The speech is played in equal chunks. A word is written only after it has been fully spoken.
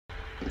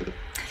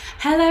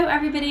Hello,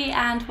 everybody,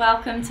 and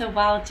welcome to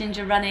Wild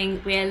Ginger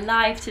Running. We're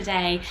live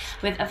today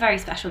with a very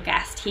special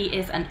guest. He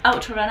is an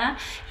ultra runner,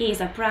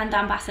 he's a brand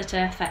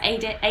ambassador for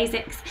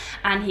ASICS,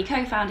 and he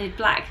co-founded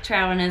Black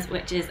Trail Runners,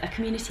 which is a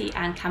community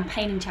and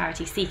campaigning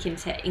charity seeking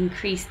to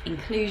increase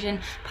inclusion,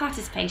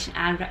 participation,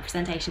 and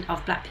representation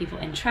of Black people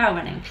in trail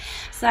running.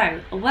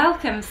 So,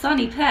 welcome,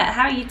 Sonny Pert.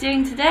 How are you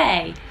doing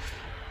today?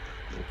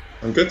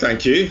 I'm good,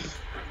 thank you.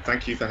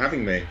 Thank you for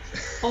having me.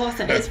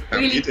 Awesome. How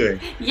are you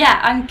doing?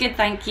 Yeah, I'm good,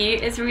 thank you.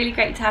 It's really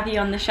great to have you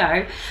on the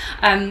show.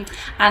 And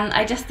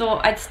I just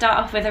thought I'd start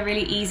off with a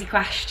really easy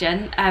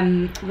question,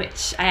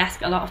 which I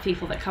ask a lot of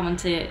people that come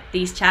onto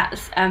these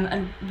chats.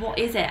 And what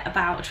is it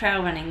about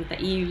trail running that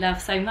you love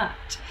so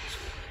much?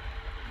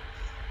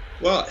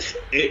 Well,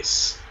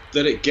 it's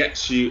that it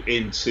gets you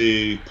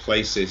into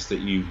places that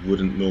you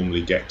wouldn't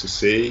normally get to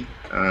see.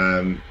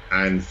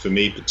 And for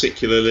me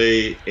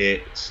particularly,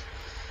 it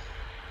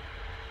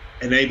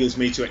enables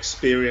me to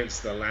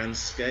experience the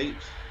landscape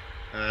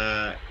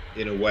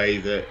in a way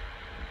that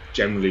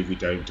generally we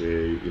don't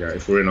do. You know,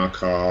 if we're in our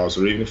cars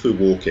or even if we're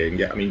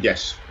walking, I mean,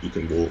 yes, you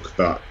can walk,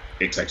 but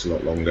it takes a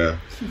lot longer.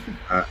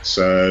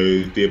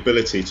 So the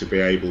ability to be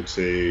able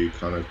to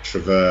kind of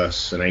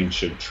traverse an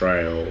ancient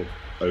trail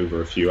over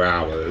a few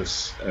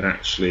hours and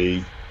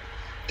actually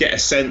get a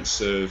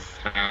sense of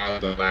how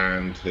the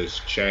land has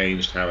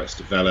changed, how it's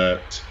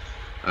developed,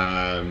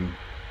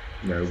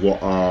 you know,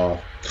 what our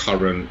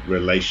current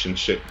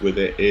relationship with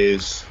it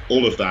is,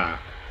 all of that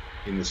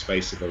in the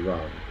space of a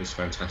run is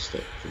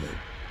fantastic for me.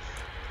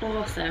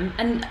 Awesome.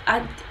 And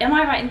am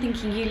I right in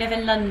thinking you live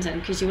in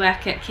London because you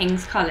work at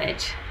King's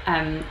College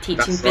teaching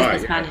That's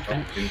business right,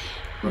 management?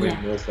 I'm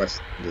in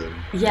Northwest London.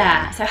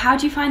 Yeah. So how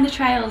do you find the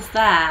trails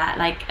there?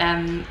 Like,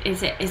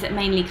 is it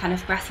mainly kind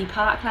of grassy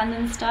parkland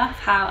and stuff?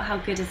 How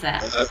good is it?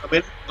 I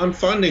mean, I'm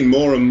finding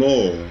more and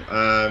more.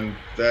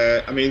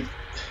 I mean,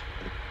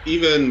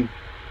 even,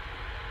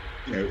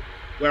 you know,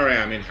 where I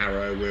am in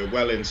Harrow, we're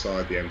well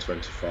inside the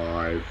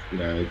M25. You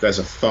know, there's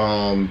a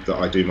farm that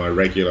I do my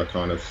regular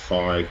kind of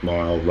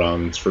 5-mile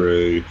run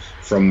through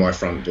from my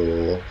front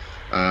door.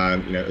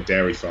 You know, a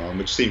dairy farm,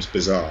 which seems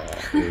bizarre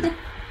in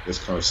this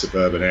kind of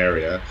suburban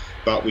area.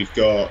 But we've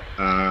got,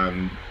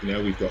 you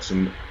know, we've got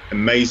some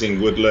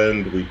amazing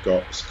woodland. We've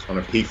got kind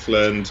of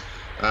heathland.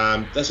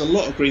 There's a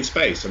lot of green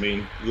space. I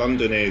mean,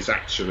 London is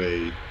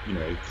actually, you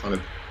know, kind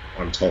of,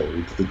 I'm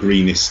told, the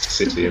greenest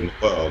city in the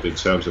world in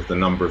terms of the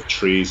number of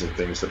trees and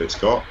things that it's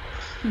got.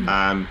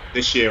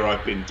 This year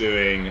I've been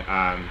doing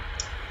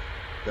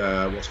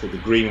what's called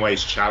the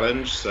Greenways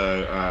Challenge.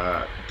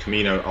 So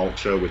Camino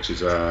Ultra, which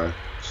is a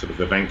sort of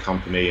event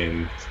company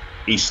in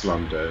East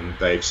London,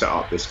 they've set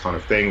up this kind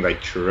of thing. They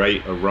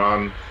curate a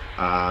run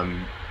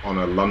on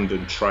a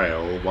London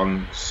trail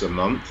once a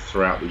month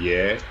throughout the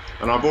year.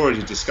 And I've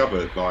already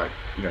discovered, like,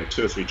 you know,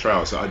 2 or 3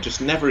 trails that I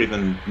just never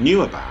even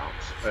knew about.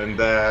 And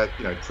they're,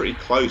 you know, pretty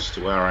close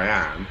to where I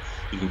am.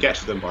 You can get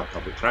to them by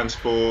public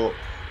transport,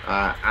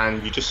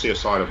 and you just see a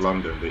side of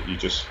London that you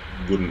just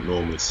wouldn't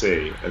normally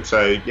see. And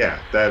so, yeah,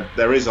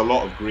 there is a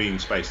lot of green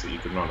space that you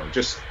can run on.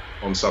 Just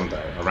on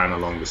Sunday, I ran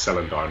along the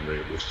Celandine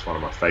route, which is one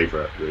of my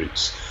favourite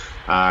routes.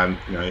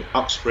 You know,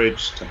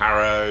 Uxbridge to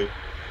Harrow.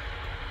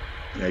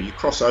 You know, you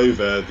cross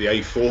over the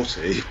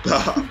A40,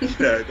 but,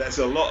 you know, there's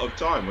a lot of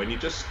time when you're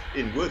just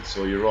in woods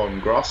or you're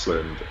on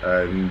grassland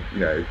and, you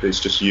know,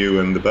 it's just you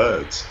and the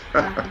birds.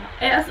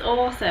 That's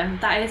awesome.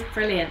 That is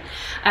brilliant.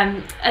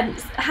 And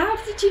how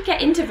did you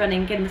get into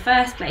running in the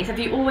first place? Have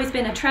you always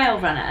been a trail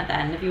runner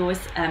then? Have you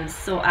always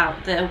sought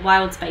out the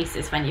wild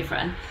spaces when you've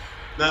run?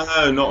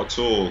 No, not at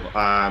all.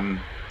 I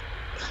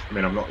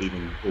mean, I've not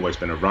even always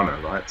been a runner,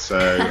 right?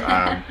 So,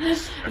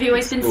 have you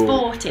always been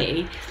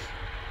sporty?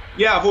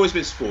 Yeah, I've always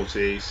been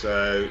sporty.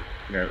 So,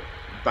 you know,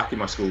 back in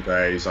my school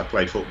days, I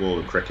played football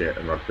and cricket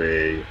and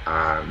rugby,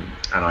 and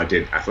I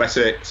did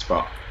athletics,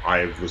 but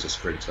I was a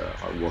sprinter.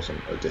 I wasn't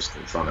a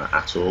distance runner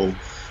at all.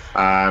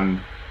 And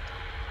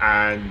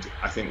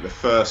I think the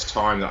first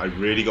time that I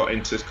really got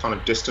into kind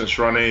of distance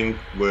running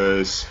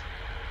was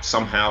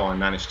somehow I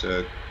managed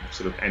to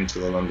sort of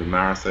enter the London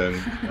Marathon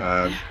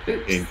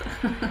in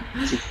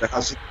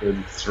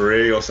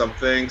 2003 or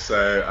something.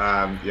 So,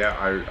 yeah,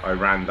 I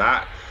ran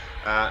that.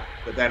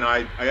 But then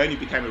I only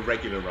became a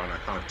regular runner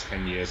kind of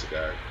 10 years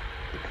ago.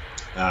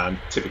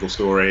 Typical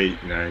story,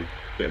 you know,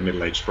 bit of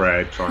middle-aged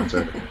spread, trying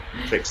to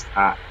fix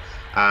that.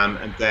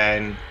 And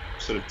then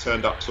sort of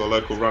turned up to a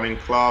local running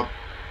club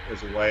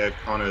as a way of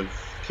kind of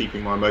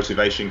keeping my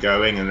motivation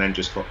going, and then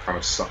just got kind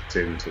of sucked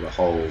into the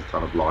whole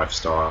kind of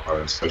lifestyle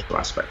and social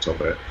aspect of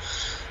it.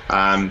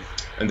 And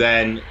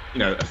then, you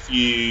know,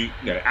 you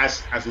know,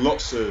 as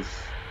lots of,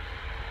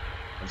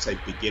 I'd say,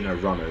 beginner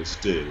runners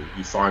do,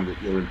 you find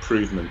that your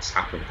improvements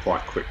happen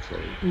quite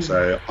quickly.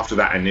 So after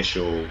that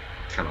initial,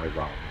 can I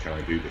run, can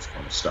I do this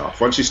kind of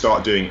stuff, once you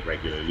start doing it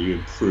regularly, you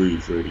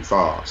improve really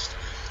fast.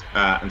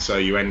 And so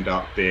you end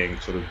up being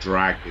sort of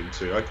dragged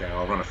into, okay,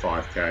 I'll run a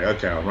 5K,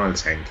 okay, I'll run a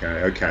 10K,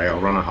 okay, I'll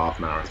run a half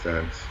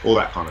marathon, all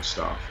that kind of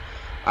stuff.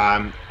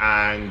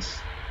 And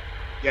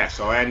yeah,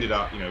 so I ended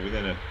up, you know,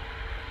 within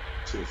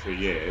 2 or 3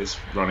 years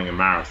running a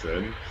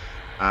marathon.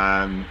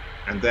 And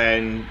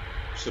then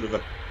sort of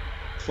a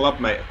club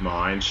mate of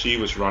mine, she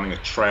was running a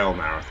trail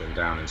marathon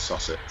down in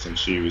Sussex, and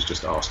she was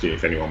just asking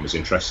if anyone was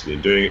interested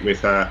in doing it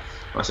with her.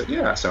 I said,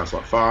 yeah, that sounds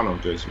like fun. I'm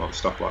doing some other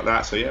stuff like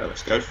that, so yeah,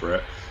 let's go for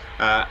it.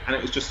 And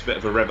it was just a bit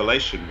of a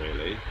revelation,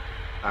 really.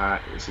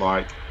 It was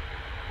like,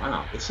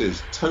 wow, this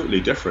is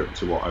totally different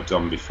to what I've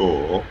done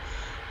before,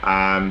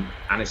 and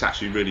it's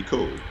actually really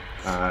cool.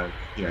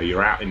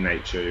 You're out in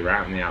nature, you're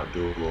out in the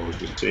outdoors,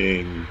 you're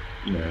seeing,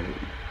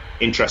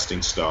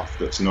 interesting stuff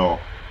that's not,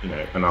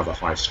 another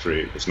high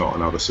street, it's not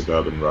another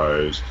suburban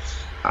road.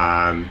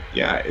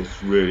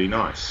 It's really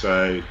nice.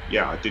 So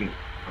I've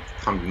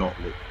kind of not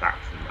looked back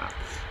from that.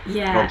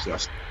 Yeah. And obviously I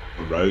still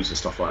on roads and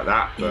stuff like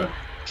that, but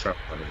trail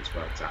running is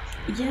where it's at.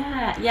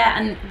 Yeah,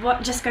 and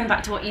just going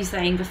back to what you were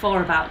saying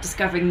before about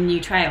discovering new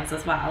trails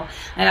as well,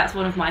 and that's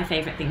one of my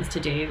favourite things to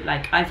do.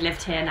 Like, I've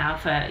lived here now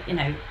for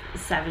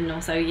 7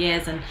 or so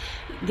years, and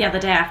the other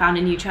day I found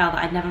a new trail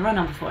that I'd never run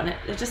on before, and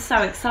it's just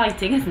so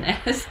exciting, isn't it?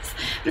 It's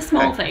the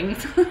small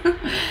things.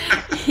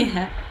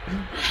 Yeah.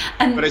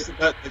 But it's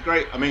the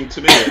great, I mean,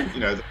 to me,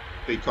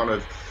 the kind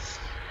of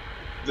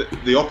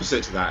the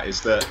opposite to that is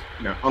that,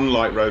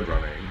 unlike road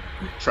running,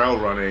 trail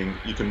running,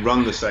 you can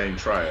run the same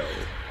trail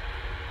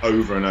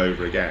over and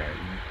over again,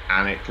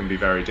 and it can be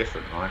very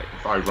different, right?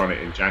 If I run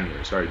it in January,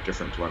 it's very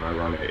different to when I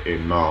run it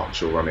in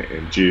March, or run it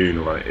in June,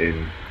 or run it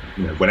in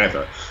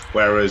whenever.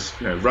 Whereas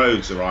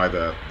roads are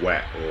either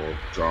wet or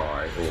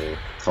dry or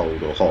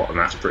cold or hot, and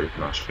that's pretty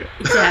much it.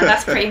 Yeah,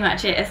 that's pretty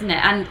much it, isn't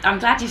it? And I'm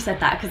glad you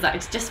said that, because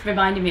it's just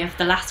reminded me of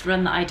the last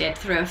run that I did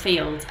through a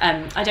field.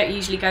 I don't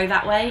usually go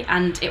that way,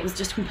 and it was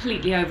just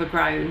completely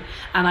overgrown,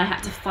 and I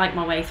had to fight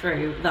my way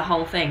through the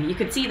whole thing. You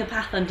could see the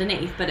path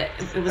underneath, but it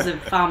was a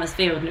farmer's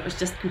field, and it was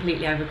just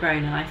completely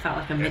overgrown, and I felt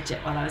like a midget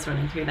while I was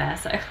running through there.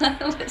 So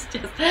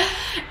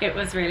it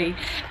was really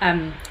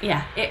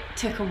it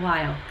took a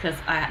while, because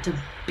I had to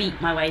beat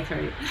my way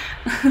through.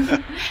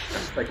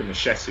 Take a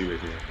machete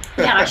with you.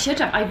 Yeah, I should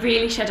have. I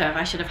really should have.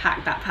 I should have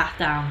hacked that path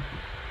down.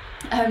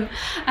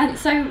 And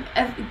so,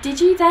 did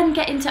you then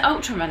get into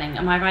ultra running?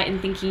 Am I right in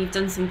thinking you've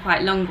done some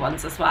quite long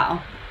ones as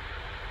well?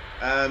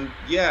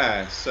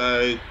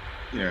 So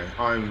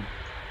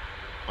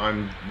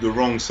I'm the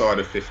wrong side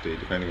of 50,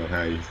 depending on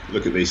how you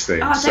look at these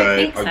things. Oh, I don't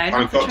think so.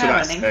 I've got to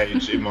that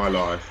stage in my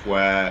life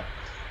where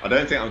I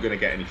don't think I'm going to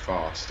get any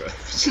faster,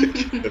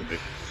 particularly.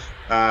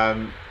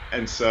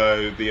 And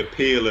so the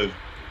appeal of,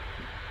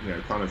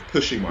 kind of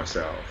pushing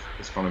myself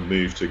has kind of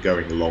moved to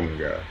going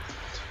longer.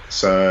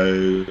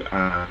 So,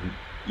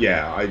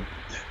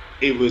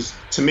 it was,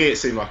 to me, it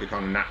seemed like a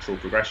kind of natural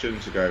progression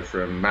to go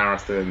from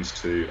marathons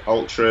to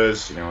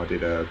ultras. In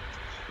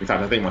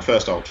fact, I think my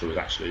first ultra was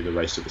actually the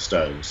Race to the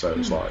Stone. So it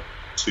was like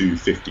 2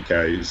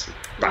 50Ks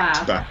back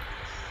to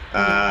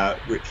back,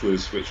 which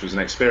was an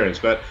experience.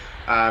 But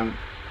I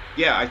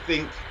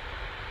think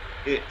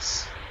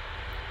it's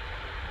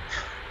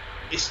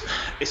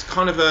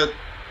kind of a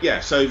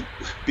So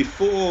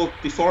before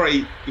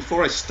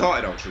I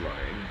started ultra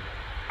running,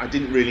 I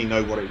didn't really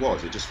know what it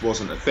was. It just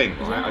wasn't a thing,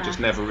 right? Yeah. I just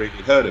never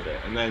really heard of it.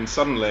 And then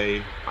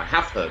suddenly I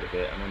have heard of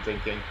it, and I'm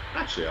thinking,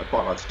 actually, I'd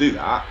quite like to do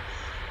that.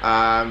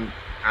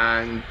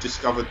 And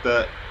discovered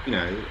that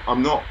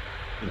I'm not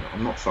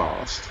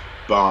fast,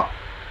 but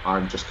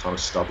I'm just kind of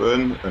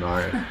stubborn, and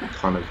I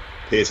kind of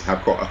appear to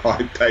have quite a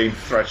high pain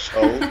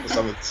threshold for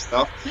some of the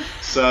stuff.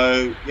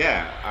 So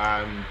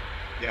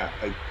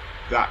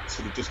that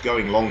sort of just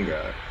going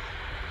longer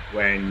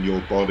when your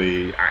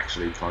body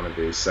actually kind of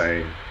is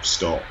saying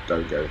stop,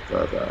 don't go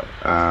further.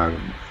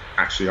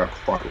 Actually, I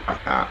quite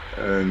like that,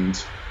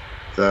 and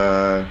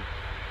I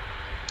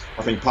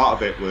think part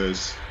of it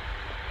was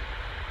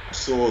I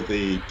saw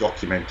the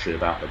documentary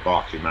about the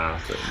Barkley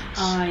Marathons.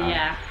 Oh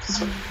yeah.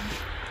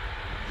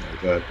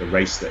 The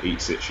race that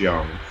eats its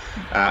young,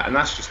 and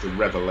that's just a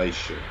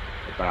revelation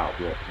about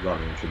what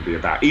running can be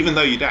about. Even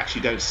though you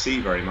actually don't see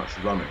very much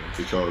running,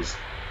 because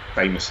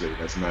famously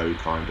there's no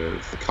kind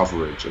of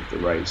coverage of the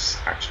race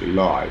actually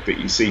live, but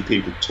you see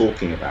people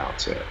talking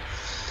about it.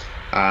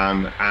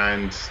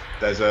 And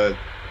there's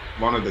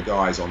one of the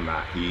guys on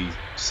that, he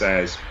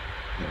says,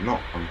 not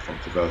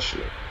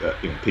uncontroversially,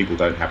 that people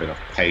don't have enough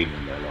pain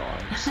in their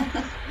lives.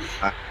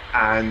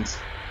 And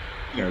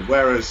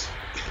whereas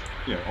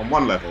on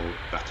one level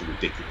that's a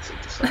ridiculous thing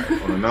to say,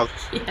 on another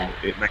level,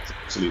 it makes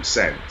absolute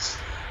sense.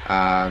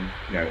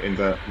 In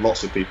the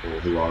lots of people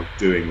who are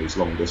doing these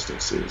long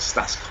distances,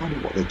 that's kind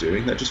of what they're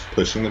doing. They're just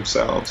pushing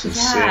themselves. And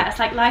it's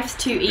like life's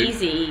too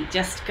easy,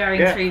 just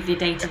going through the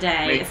day to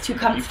day. It's too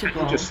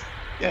comfortable.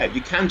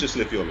 You can just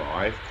live your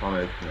life kind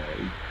of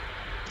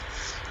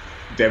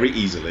very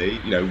easily.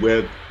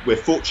 We're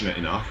fortunate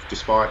enough,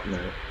 despite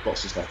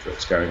lots of stuff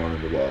that's going on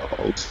in the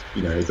world.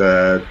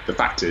 The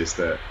fact is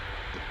that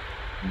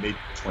mid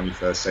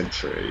 21st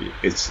century,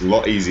 it's a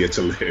lot easier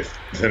to live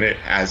than it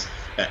has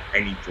at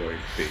any point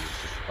been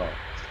before.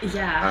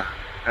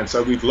 And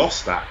so we've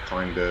lost that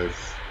kind of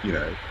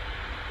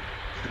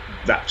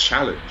that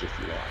challenge, if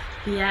you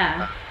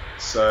like.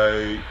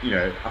 So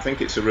I think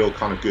it's a real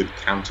kind of good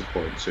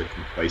counterpoint to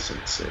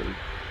complacency,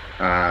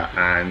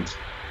 and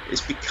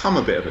it's become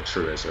a bit of a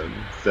truism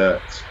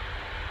that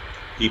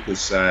people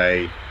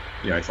say,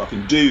 if I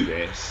can do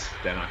this,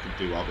 then I can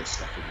do other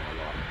stuff in my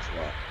life as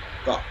well.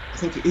 But I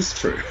think it is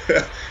true.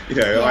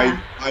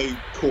 I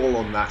call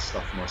on that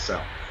stuff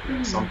myself.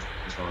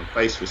 Sometimes when I'm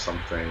faced with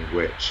something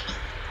which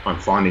I'm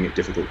finding it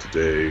difficult to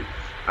do,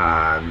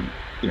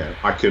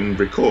 I can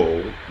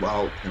recall,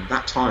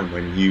 that time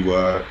when you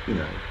were,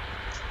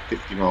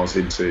 50 miles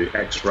into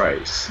X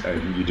race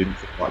and you didn't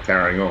feel like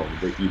carrying on,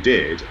 but you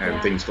did,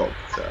 and things got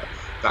better.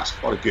 That's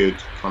quite a good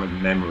kind of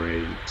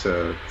memory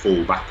to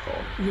fall back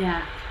on.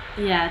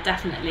 Yeah,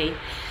 definitely.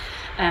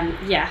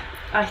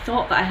 I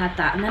thought that I had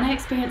that, and then I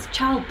experienced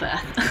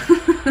childbirth.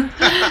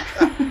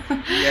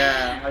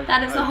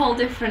 That is a whole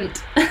different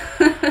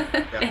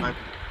thing. I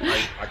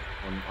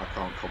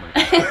can't comment.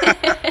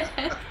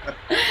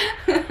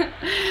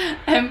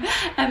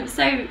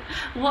 So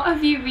what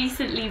have you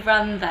recently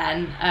run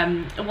then?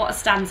 What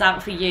stands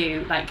out for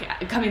you, like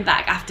coming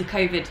back after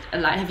COVID?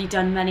 Like, have you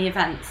done many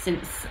events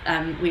since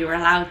we were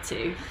allowed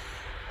to?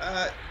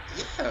 Yeah,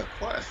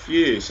 quite a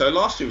few. So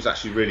last year was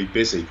actually really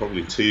busy,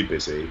 probably too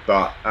busy,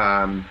 but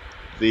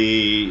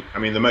the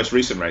most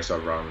recent race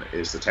I've run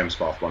is the Thames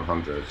Bath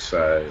 100.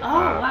 So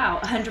wow,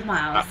 100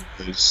 miles.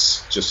 That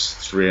was just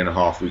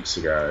 3.5 weeks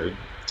ago.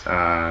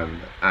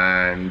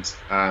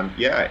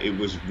 It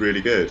was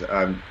really good.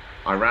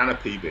 I ran a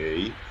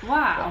PB.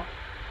 Wow.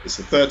 It's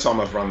the third time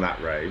I've run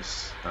that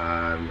race.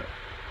 I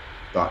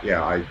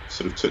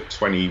sort of took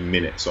 20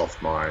 minutes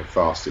off my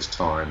fastest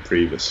time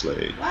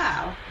previously.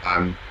 Wow.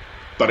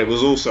 But it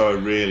was also a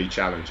really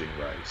challenging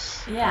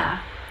race. Yeah.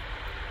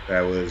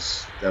 There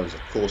was a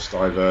course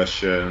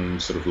diversion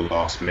sort of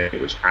last minute,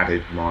 which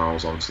added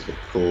miles onto the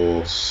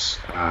course.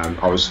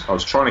 I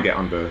was trying to get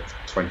under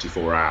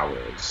 24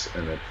 hours,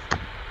 and then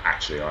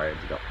actually I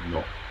ended up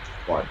not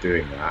quite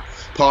doing that.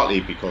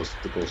 Partly because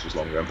the course was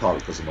longer, and partly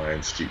because of my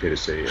own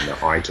stupidity and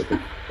that I took a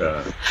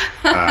turn.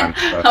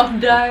 Oh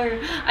no!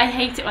 I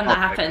hate it when that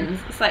happens.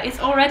 It's like it's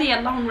already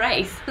a long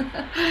race.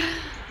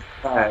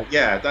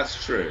 Yeah,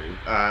 that's true.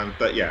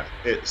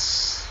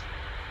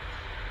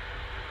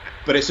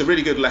 It's a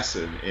really good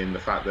lesson in the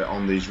fact that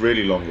on these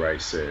really long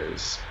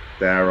races,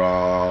 there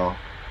are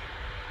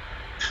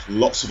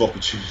lots of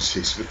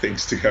opportunities for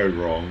things to go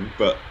wrong,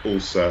 but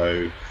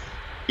also,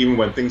 even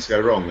when things go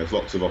wrong, there's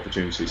lots of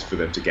opportunities for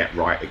them to get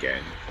right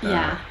again.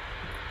 Yeah.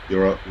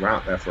 You're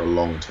out there for a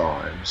long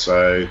time,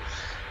 so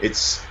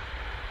it's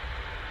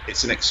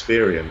an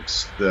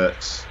experience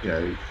that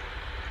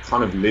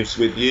kind of lives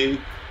with you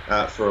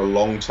for a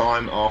long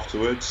time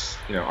afterwards.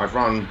 I've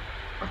run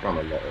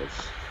a lot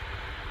of,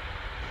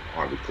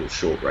 I would call,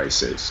 short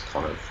races,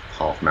 kind of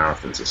half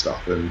marathons and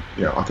stuff, and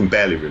I can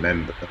barely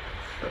remember.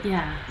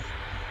 Yeah.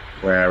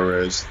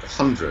 Whereas the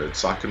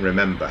hundreds, I can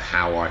remember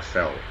how I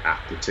felt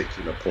at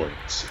particular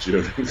points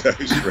during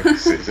those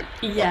races.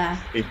 Yeah.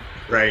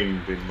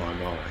 Ingrained in my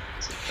mind.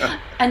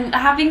 And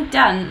having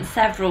done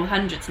several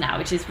hundreds now,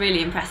 which is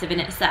really impressive in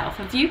itself,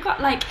 have you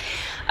got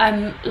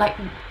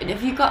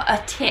have you got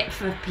a tip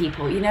for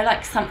people?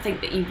 Like something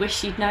that you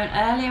wish you'd known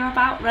earlier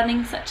about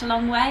running such a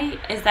long way?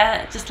 Is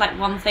there just like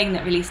one thing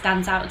that really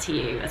stands out to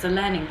you as a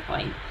learning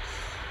point?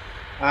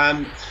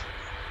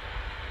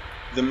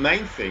 The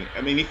main thing,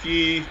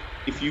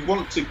 if you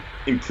want to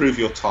improve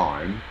your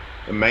time,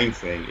 the main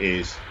thing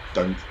is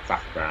don't faff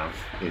around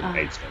in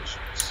aid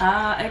stations.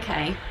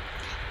 Okay.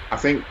 I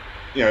think,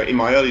 in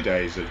my early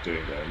days of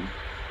doing them,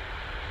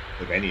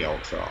 of any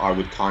ultra, I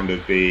would kind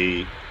of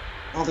be,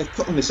 they've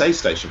put on this aid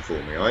station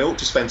for me, I ought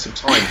to spend some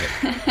time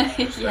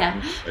here.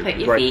 Yeah, put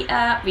your feet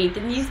up, read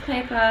the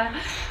newspaper.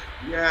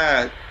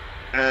 Yeah,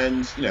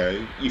 and,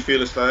 you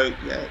feel as though,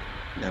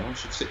 I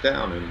should sit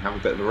down and have a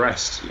bit of a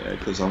rest,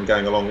 because I'm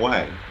going a long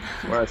way.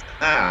 Whereas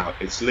now,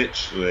 it's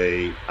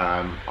literally,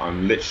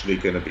 I'm literally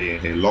going to be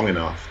in here long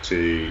enough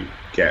to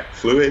get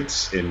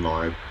fluids in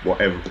my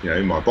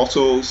in my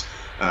bottles,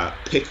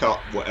 pick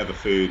up whatever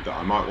food that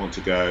I might want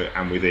to go,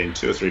 and within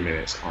 2 or 3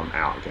 minutes, I'm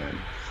out again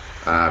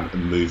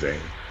and moving.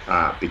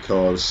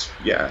 Because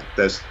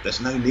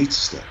there's no need to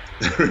stop.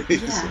 There really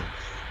isn't.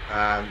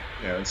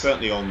 And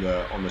certainly on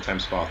the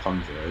Thames Bath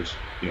 100,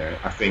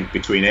 I think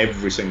between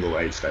every single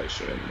aid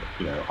station,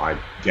 I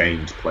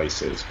gained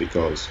places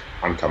because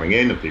I'm coming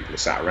in and people are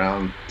sat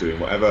around doing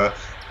whatever,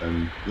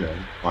 and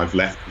I've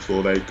left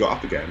before they got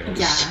up again. It was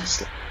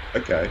just like,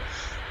 okay.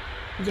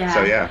 Yeah.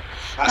 So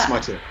that's my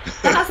tip.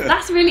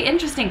 That's really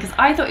interesting, because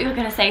I thought you were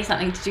going to say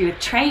something to do with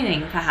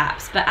training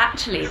perhaps, but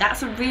actually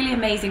that's a really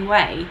amazing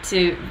way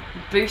to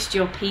boost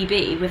your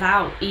PB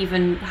without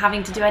even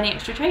having to do any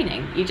extra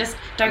training. You just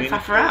don't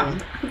faff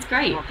around. It's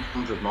great.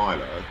 100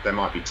 miler, there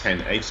might be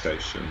 10 aid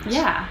stations.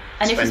 Yeah,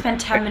 and if you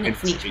spend 10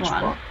 minutes in each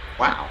one.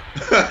 wow.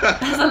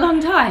 That's a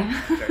long time.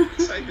 You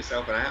save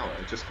yourself an hour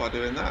just by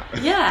doing that.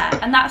 Yeah,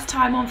 and that's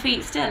time on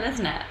feet still,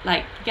 isn't it?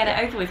 Like, get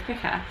it over with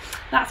quicker.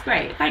 That's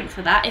great. Thanks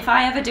for that. If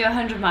I ever do a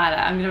 100-miler,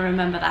 I'm going to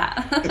remember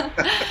that.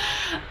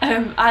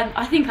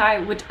 I think I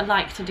would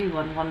like to do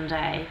one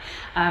day.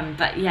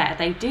 But yeah,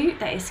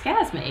 it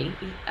scares me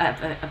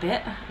a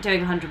bit, doing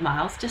 100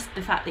 miles, just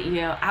the fact that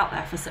you're out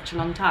there for such a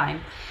long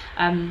time.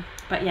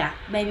 But yeah,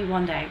 maybe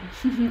one day.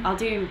 I'll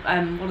do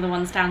one of the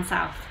ones down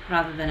south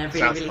rather than a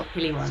really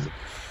hilly one.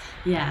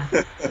 Yeah.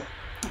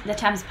 The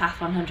Thames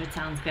Path 100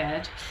 sounds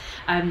good.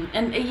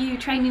 And are you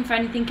training for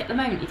anything at the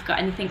moment? You've got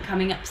anything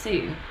coming up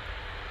soon?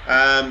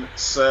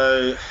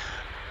 So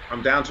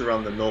I'm down to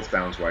run the North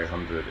Downs Way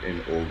 100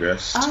 in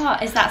August. Oh,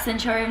 is that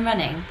Centurion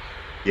Running?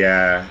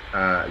 Yeah,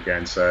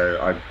 again,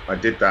 so I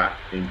did that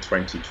in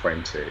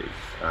 2020,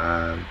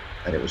 and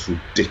it was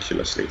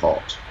ridiculously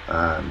hot.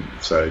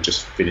 So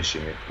just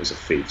finishing it was a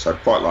feat. So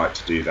I'd quite like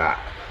to do that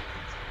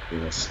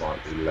in a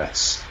slightly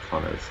less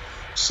kind of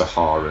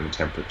Saharan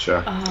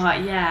temperature. Oh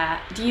yeah.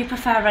 Do you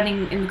prefer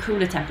running in the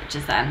cooler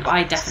temperatures then?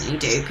 I definitely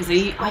do, because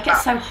I get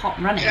so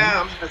hot running.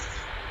 Yeah,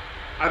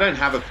 I don't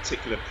have a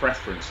particular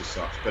preference as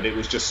such, but it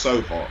was just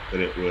so hot that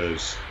it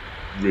was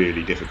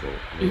really difficult.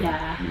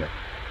 Yeah. You know,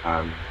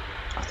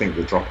 I think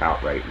the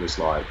dropout rate was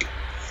like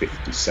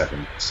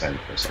 57%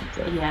 or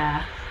something.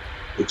 Yeah.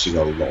 Which is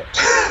a lot.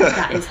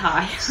 That is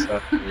high.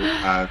 So,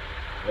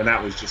 and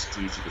that was just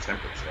due to the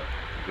temperature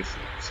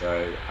conditions.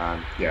 So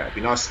yeah, it'd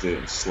be nice to do it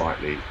in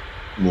slightly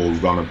more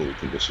runnable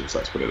conditions,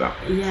 let's put it that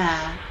way.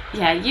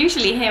 Yeah,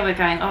 usually here we're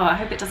going, I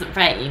hope it doesn't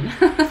rain.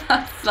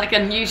 That's like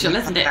unusual,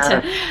 isn't it,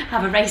 to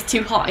have a race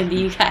too hot in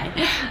the UK.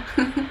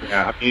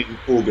 Yeah, I mean,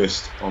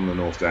 August on the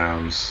North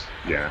Downs,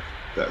 yeah,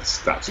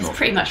 that's it's not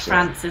pretty much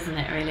France, isn't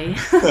it, really?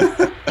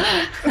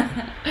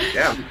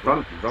 Yeah,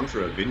 run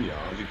through a vineyard.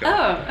 You go.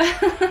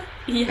 Oh,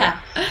 yeah.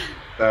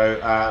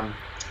 So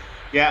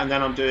yeah, and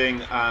then I'm doing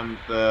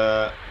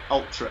the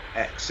Ultra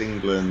X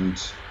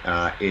England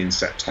in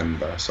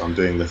September. So I'm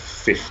doing the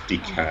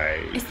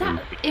 50k. Is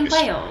that in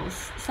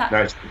Wales?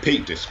 No, it's the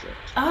Peak District.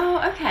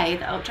 Oh, okay,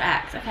 the Ultra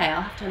X. Okay,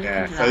 I'll have to look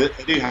into so that.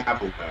 they do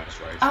have all those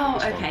races. Oh,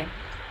 okay.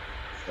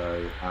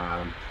 So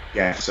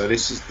yeah, so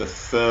this is the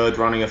third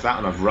running of that,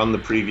 and I've run the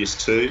previous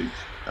two,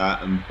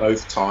 and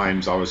both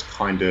times I was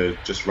kind of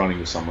just running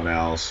with someone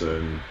else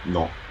and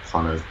not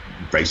kind of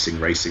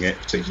racing it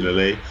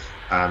particularly.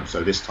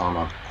 So this time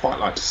I'd quite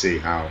like to see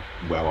how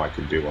well I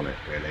can do on it,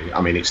 really.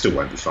 I mean, it still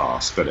won't be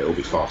fast, but it'll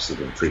be faster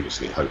than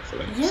previously,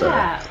 hopefully.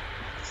 Yeah. So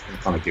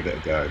kind of give it a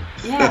go.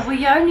 Yeah, well,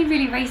 you're only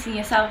really racing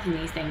yourself in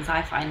these things,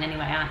 I find,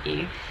 anyway, aren't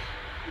you?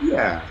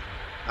 Yeah.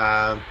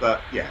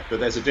 But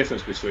there's a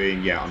difference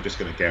between, I'm just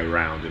going to go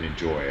around and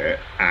enjoy it,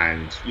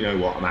 and you know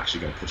what, I'm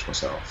actually going to push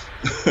myself.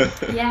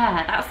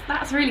 Yeah,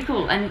 that's really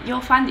cool, and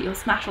you'll find that you'll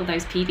smash all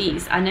those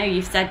PBs. I know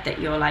you've said that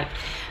you're like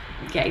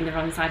getting the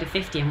wrong side of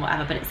 50 and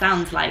whatever, but it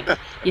sounds like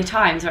your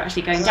times are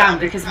actually going down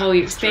because of all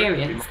your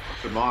experience.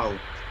 The mile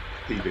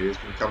PB has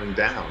been coming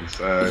down,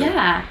 so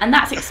yeah, and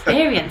that's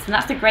experience, and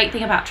that's the great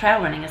thing about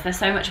trail running, is there's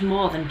so much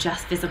more than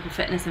just physical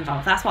fitness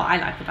involved. That's what I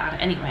like about it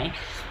anyway.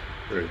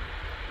 True.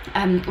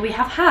 We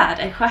have had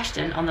a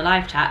question on the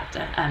live chat.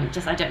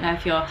 I don't know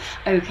if you're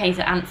okay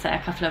to answer a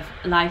couple of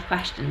live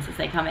questions as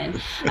they come in.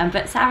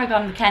 But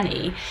Saragon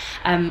McKenney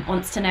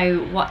wants to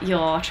know what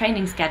your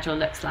training schedule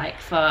looks like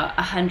for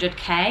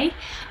 100k.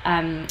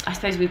 I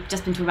suppose we've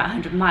just been talking about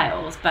 100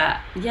 miles,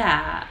 but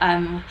yeah.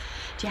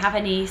 Do you have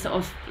any sort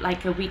of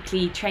like a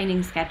weekly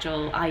training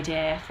schedule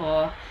idea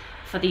for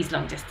these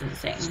long distance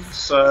things?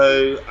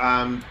 So,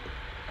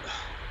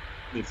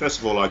 I mean, first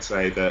of all, I'd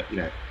say that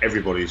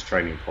everybody's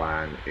training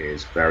plan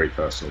is very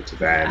personal to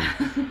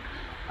them,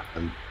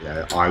 and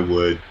I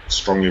would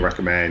strongly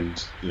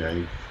recommend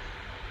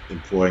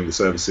employing the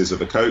services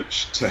of a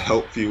coach to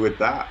help you with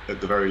that at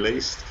the very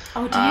least.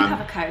 Oh, do you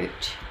have a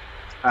coach?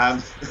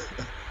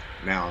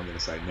 Now I'm going to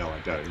say no, I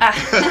don't.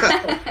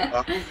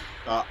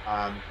 But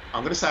I'm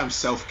going to say I'm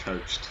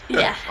self-coached.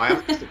 Yeah. I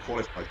am just a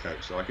qualified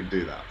coach, so I can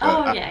do that.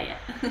 But, yeah.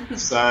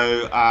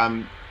 So.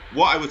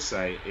 What I would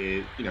say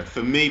is,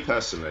 for me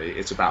personally,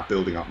 it's about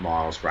building up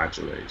miles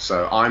gradually.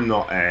 So I'm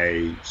not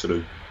a sort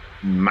of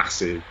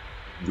massive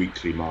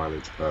weekly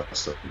mileage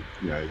person.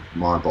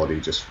 My body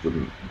just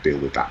wouldn't deal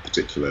with that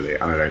particularly,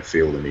 and I don't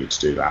feel the need to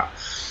do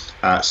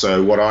that.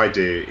 So what I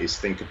do is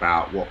think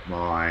about what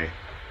my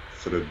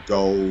sort of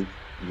goal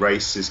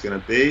race is going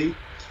to be,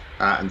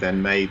 and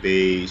then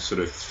maybe sort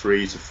of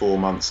 3 to 4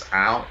 months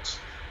out,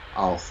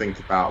 I'll think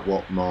about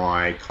what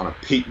my kind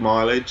of peak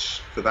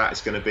mileage for that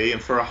is going to be.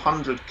 And for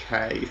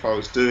 100k, if I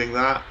was doing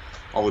that,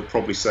 I would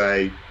probably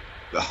say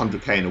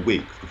 100k in a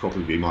week would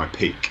probably be my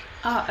peak.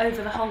 Oh,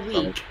 over the whole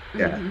week?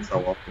 Yeah,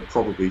 so I'm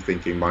probably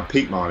thinking my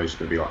peak mileage is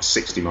going to be like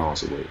 60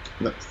 miles a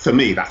week. For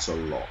me, that's a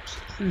lot.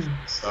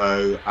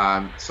 So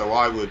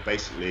I would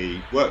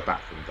basically work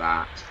back from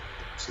that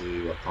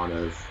to a kind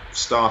of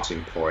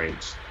starting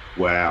point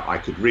where I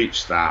could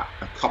reach that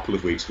a couple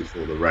of weeks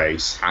before the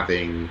race,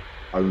 having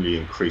only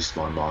increased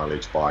my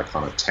mileage by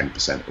kind of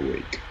 10% a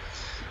week.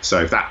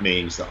 So if that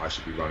means that I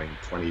should be running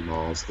 20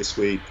 miles this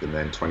week, and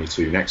then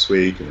 22 next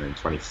week, and then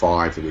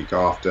 25 the week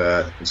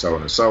after, and so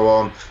on and so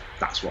on,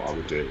 that's what I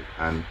would do.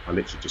 And I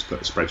literally just put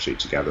a spreadsheet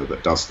together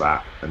that does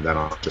that, and then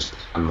I just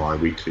plan my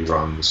weekly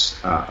runs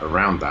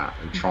around that,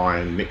 and try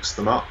and mix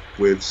them up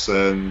with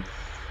some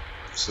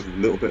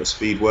little bit of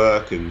speed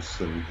work and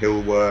some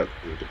hill work,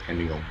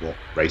 depending on what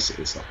race it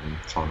is that I'm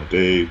trying to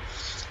do.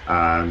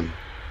 And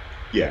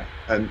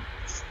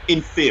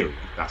in theory,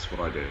 that's what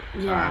I do.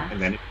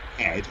 And then in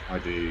head, I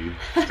do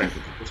strength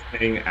and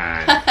conditioning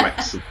and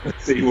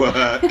flexibility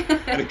work,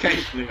 and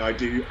occasionally I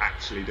do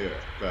actually do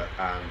it. But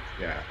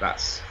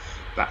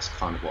that's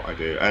kind of what I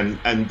do.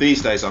 And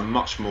these days I'm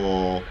much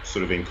more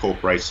sort of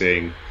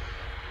incorporating,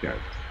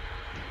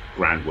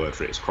 grand word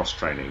for it is cross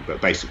training,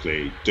 but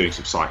basically doing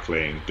some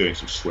cycling, doing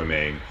some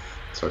swimming,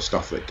 so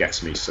stuff that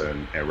gets me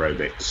some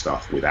aerobic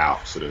stuff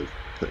without sort of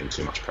putting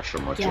too much pressure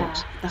on my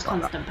joints. The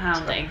constant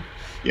pounding.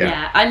 So,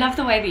 I love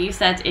the way that you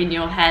said in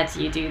your head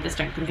you do the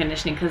strength and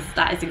conditioning, because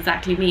that is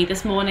exactly me.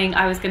 This morning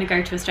I was going to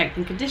go to a strength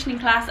and conditioning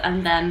class,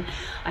 and then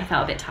I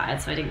felt a bit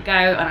tired, so I didn't go.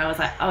 And I was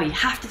like, oh, you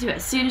have to do it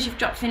as soon as you've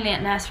dropped Finley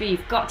at nursery.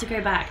 You've got to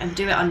go back and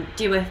do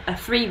a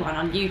free one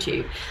on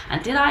YouTube.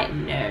 And did I?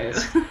 No.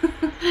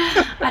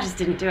 I just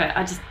didn't do it.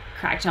 I just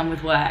cracked on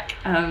with work.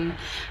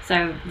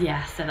 So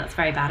that's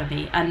very bad of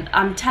me, and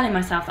I'm telling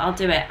myself that I'll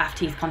do it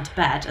after he's gone to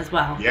bed as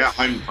well.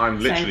 I'm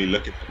literally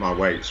looking at my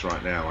weights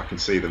right now. I can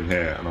see them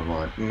here, and I'm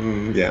like,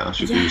 I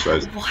should use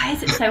those. Why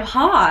is it so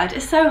hard?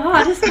 It's so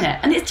hard, isn't it?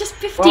 And it's just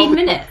 15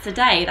 minutes a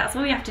day. That's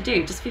all you have to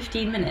do, just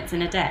 15 minutes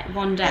in a day,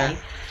 one day.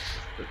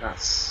 But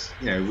that's,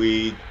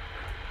 we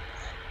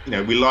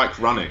like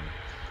running.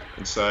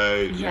 And so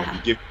if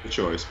you give me the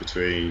choice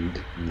between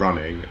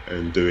running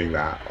and doing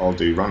that, I'll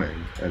do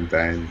running, and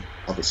then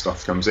other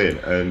stuff comes in.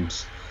 And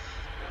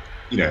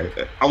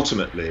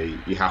ultimately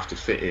you have to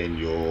fit in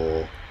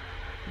your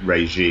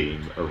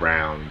regime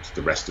around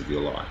the rest of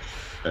your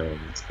life, and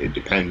it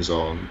depends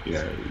on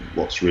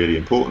what's really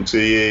important to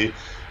you,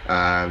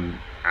 and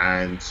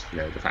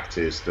the fact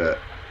is that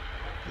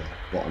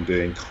what I'm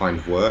doing kind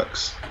of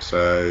works.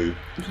 So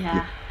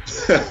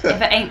if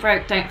it ain't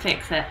broke, don't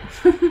fix it.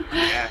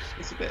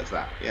 It's a bit of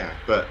that,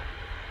 but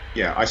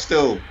I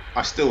still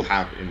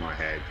have in my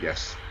head,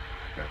 yes,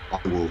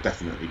 I will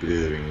definitely be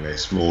doing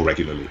this more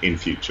regularly in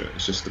future.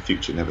 It's just the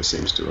future never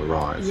seems to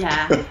arrive.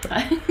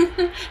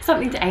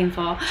 Something to aim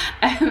for.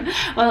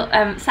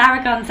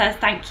 Saragon says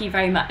thank you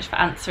very much for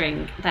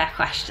answering their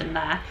question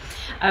there.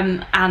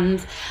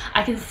 And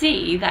I can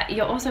see that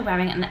you're also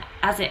wearing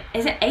is it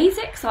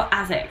ASICS or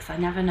ASICS? I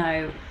never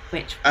know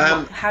which.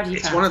 How do you?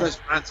 It's one of those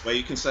brands where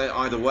you can say it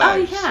either way. Oh,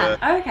 you can.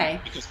 Okay.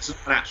 Because it's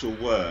not an actual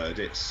word;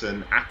 it's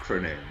an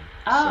acronym.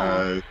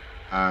 Oh.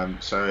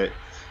 So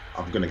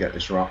I'm going to get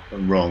this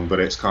wrong, but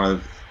it's kind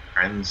of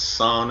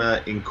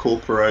Ansana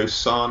Incorporo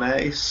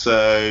Sane.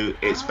 So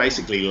it's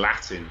basically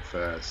Latin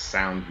for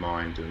sound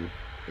mind and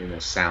in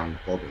a sound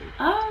body.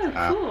 Oh,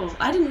 cool!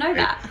 I didn't know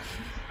that.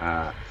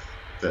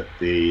 That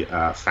the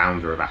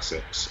founder of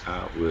ASICS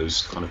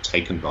was kind of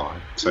taken by.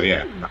 So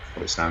that's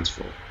what it stands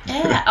for.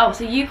 Oh,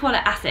 so you call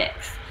it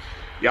ASICS?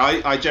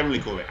 Yeah, I generally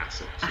call it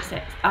ASICS.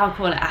 ASICS. I'll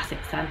call it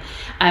ASICS then.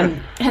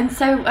 And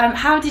so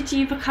how did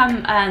you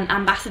become an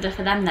ambassador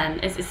for them then?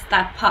 Is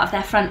that part of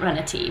their front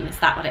runner team? Is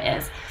that what it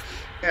is?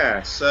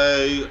 Yeah, so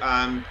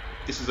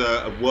this is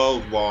a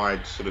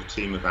worldwide sort of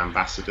team of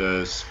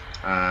ambassadors,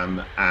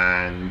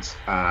 and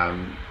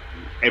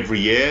every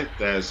year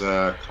there's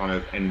a kind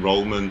of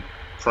enrollment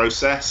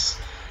process.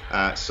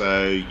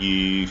 So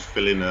you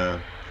fill in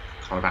a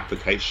kind of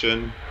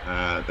application,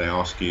 they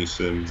ask you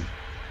some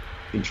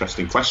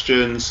interesting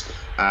questions,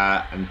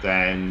 and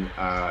then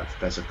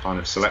there's a kind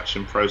of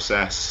selection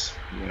process,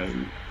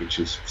 which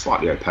is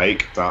slightly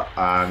opaque, but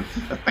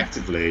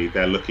effectively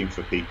they're looking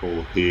for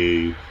people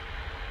who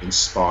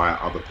inspire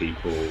other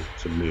people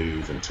to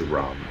move and to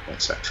run,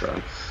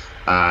 etc.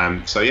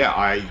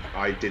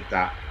 I did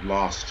that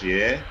last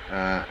year,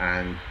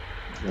 and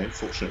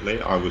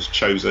fortunately I was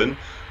chosen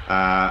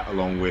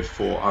along with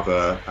 4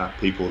 other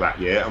people that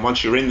year. And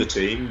once you're in the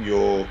team,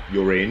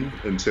 you're in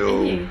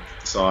until you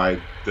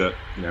decide that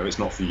it's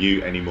not for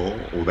you anymore,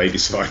 or they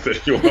decide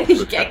that you're not.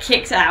 You get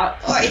kicked out.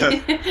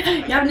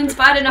 You haven't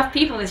inspired enough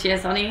people this year,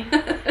 Sonny.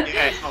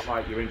 It's not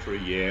like you're in for a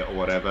year or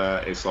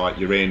whatever. It's like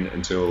you're in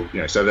until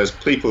So there's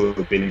people who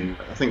have been in.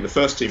 I think the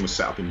first team was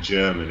set up in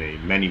Germany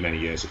many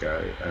years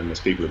ago, and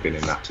there's people who've been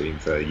in that team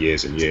for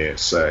years and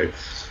years. So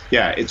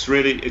it's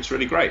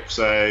really great.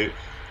 So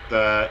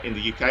in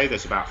the UK,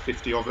 there's about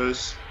 50 of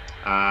us,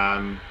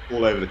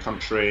 all over the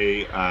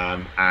country,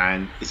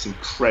 and it's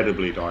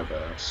incredibly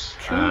diverse.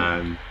 Cool.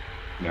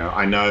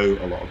 I know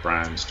a lot of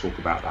brands talk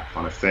about that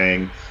kind of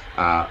thing,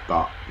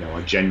 but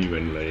I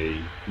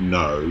genuinely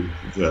know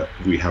that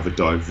we have a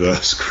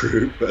diverse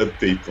group of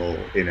people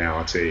in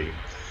our team.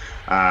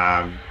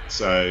 And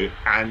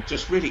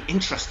just really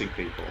interesting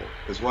people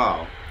as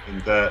well, in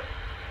that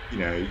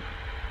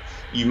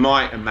you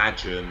might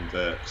imagine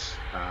that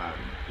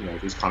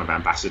these kind of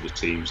ambassador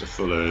teams are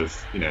full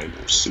of,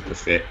 super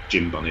fit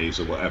gym bunnies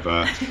or whatever,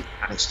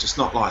 and it's just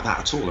not like that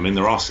at all. I mean,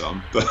 there are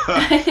some, but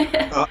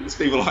there's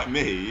people like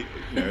me.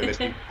 There's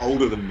people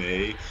older than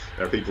me.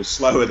 There are people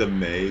slower than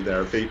me.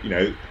 There are people,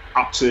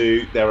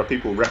 there are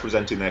people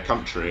representing their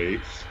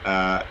country,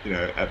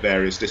 at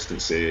various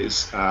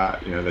distances.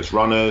 There's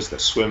runners,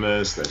 there's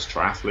swimmers, there's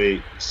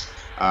triathletes.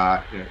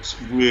 It's a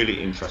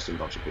really interesting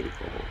bunch of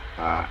people,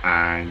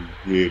 and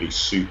really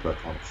super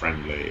kind of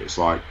friendly. It's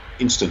like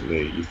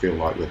instantly you feel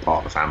like you're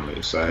part of the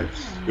family. So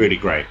really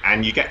great,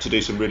 and you get to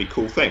do some really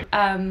cool things.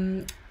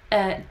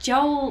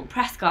 Joel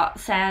Prescott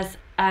says,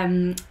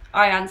 I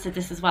answered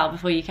this as well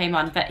before you came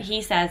on, but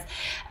he says,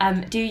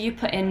 do you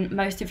put in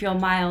most of your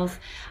miles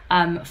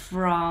in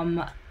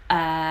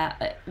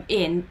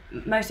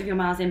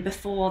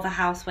before the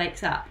house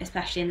wakes up,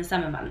 especially in the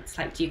summer months?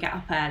 Like, do you get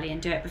up early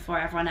and do it before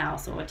everyone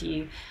else, or do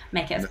you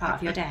make it as part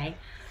of your day?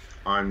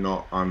 I'm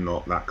not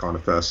that kind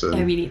of person.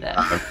 No, me neither.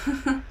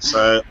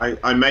 So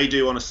I may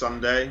do on a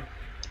Sunday.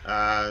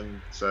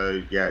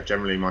 So yeah,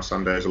 generally my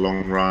Sunday is a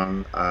long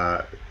run.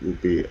 Will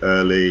be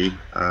early,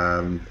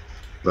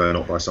 though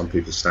not by some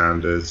people's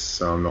standards.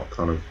 So I'm not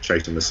kind of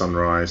chasing the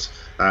sunrise.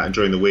 And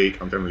during the week,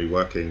 I'm generally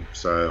working,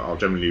 so I'll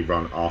generally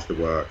run after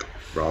work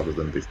rather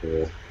than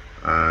before.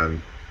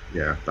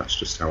 Yeah, that's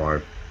just how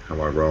I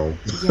roll.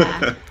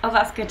 Yeah. Oh,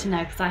 that's good to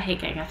know, because I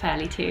hate getting up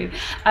early too.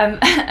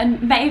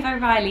 And Maeve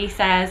O'Reilly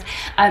says,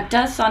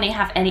 does Sonny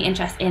have any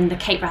interest in the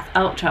Cape Wrath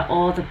Ultra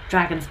or the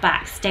Dragon's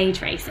Back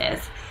stage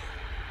races?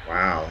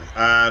 Wow.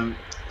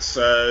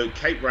 So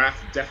Cape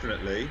Wrath,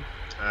 definitely.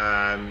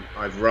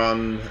 I've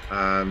run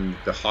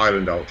the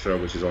Highland Ultra,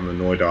 which is on the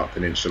Knoydart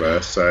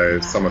Peninsula. So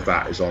Some of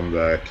that is on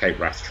the Cape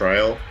Wrath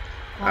Trail.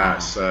 Wow.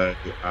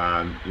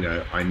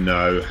 I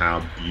know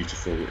how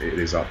beautiful it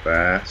is up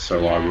there.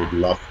 So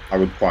yeah. I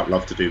would quite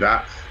love to do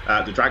that.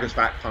 The Dragon's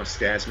Back kind of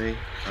scares me.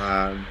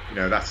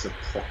 That's a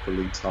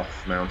properly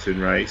tough mountain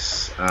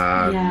race.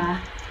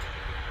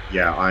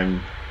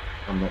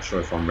 I'm not sure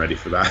if I'm ready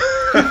for that.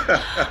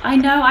 I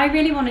know, I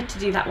really wanted to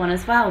do that one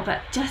as well, but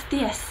just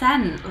the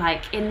ascent,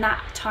 like in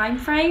that time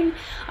frame,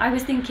 I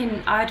was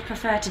thinking I'd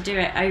prefer to do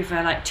it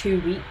over like 2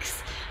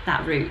 weeks,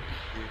 that route.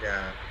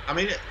 Yeah, I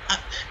mean,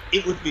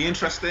 it would be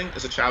interesting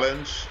as a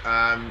challenge.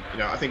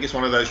 I think it's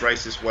one of those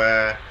races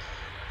where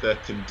the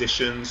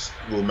conditions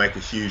will make a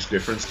huge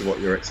difference to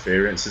what your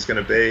experience is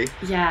going to be.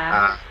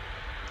 Yeah.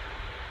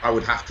 I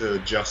would have to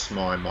adjust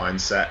my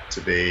mindset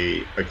to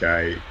be,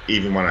 okay,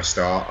 even when I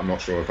start, I'm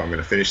not sure if I'm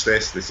going to finish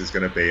this. This is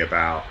going to be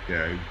about,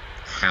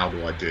 how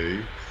do I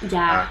do?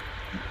 Yeah.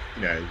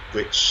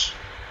 Which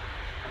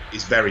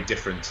is very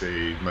different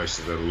to most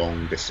of the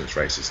long distance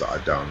races that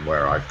I've done,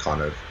 where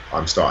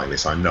I'm starting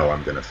this, I know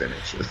I'm going to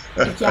finish.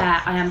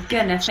 Yeah, I am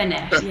going to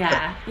finish,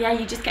 yeah. Yeah,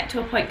 you just get to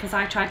a point, because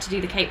I tried to do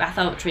the Cape Wrath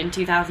Ultra in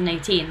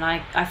 2018.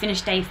 I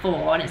finished day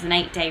 4, and it's an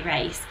 8-day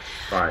race.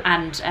 Right.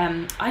 And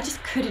I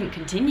just couldn't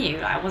continue.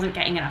 I wasn't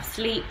getting enough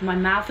sleep. My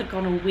mouth had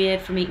gone all weird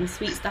from eating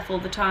sweet stuff all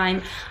the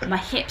time. My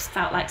hips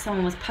felt like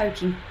someone was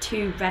poking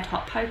 2 red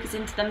hot pokers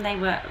into them. They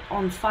were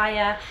on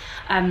fire.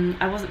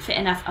 I wasn't fit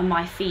enough, and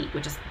my feet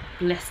were just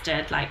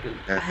blistered. I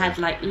had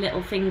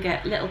little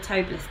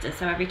toe blisters,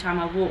 so every time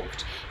I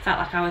walked it felt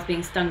like I was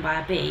being stung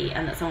by a bee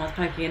and that someone was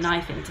poking a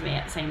knife into me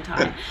at the same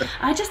time.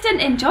 I just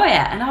didn't enjoy it,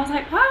 and I was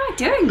like, why am I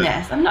doing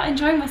this? I'm not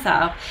enjoying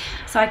myself.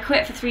 So I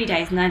quit for 3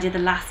 days, and then I did the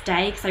last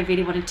day because I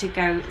really wanted to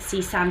go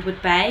see Sandwood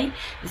Bay,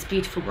 this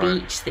beautiful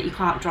beach that you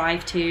can't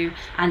drive to,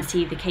 and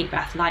see the Cape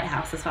Wrath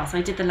Lighthouse as well. So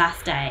I did the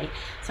last day.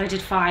 So I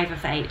did 5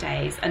 of the 8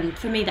 days, and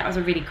for me that was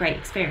a really great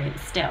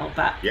experience still,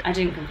 but I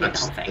didn't complete the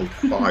whole thing.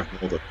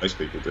 5 more than most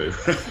people do.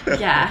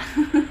 Yeah.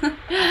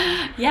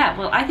 Yeah,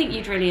 well, I think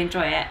you'd really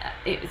enjoy it.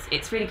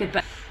 It's really good.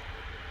 But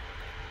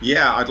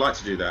yeah, I'd like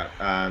to do that.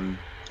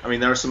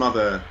 There are some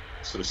other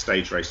sort of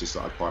stage races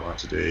that I'd quite like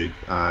to do.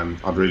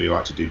 I'd really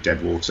like to do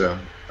Deadwater.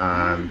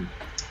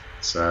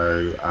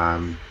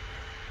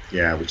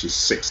 Which is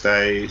 6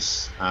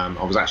 days.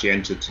 I was actually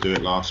entered to do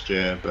it last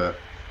year, but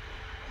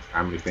a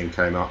family thing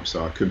came up,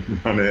 so I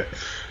couldn't run it.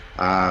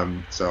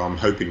 So I'm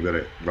hoping that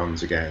it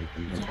runs again.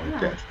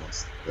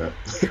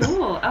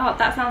 Cool. Oh,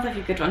 that sounds like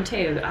a good one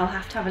too. I'll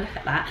have to have a look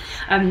at that.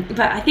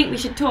 But I think we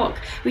should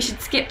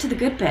skip to the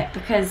good bit,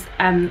 because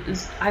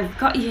I've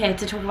got you here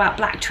to talk about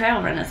Black Trail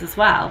Runners as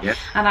well. Yeah.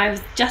 And I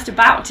was just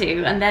about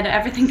to, and then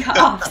everything cut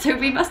off. So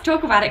we must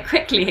talk about it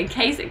quickly in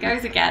case it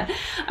goes again.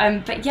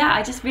 But yeah,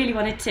 I just really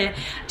wanted to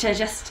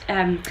just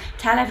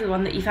tell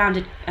everyone that you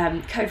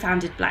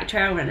co-founded Black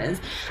Trail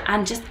Runners,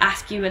 and just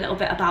ask you a little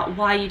bit about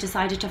why you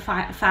decided to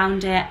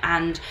found it,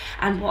 and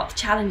what the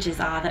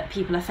challenges are that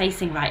people are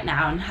facing right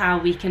now, and how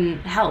we can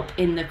help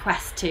in the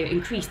quest to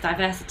increase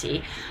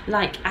diversity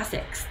like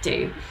ASICS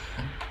do.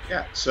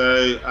 Yeah,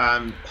 so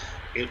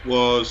it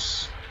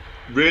was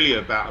really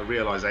about a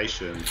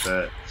realisation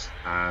that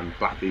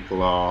black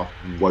people are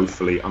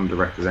woefully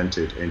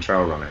underrepresented in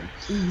trail running.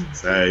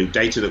 So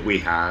data that we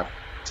have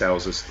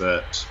tells us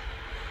that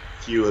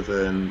fewer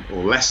than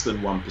or less than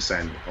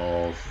 1%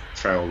 of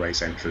trail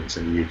race entrants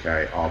in the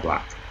UK are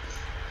black.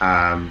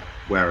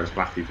 whereas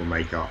black people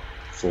make up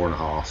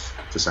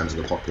 4.5% of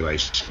the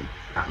population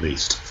at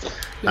least.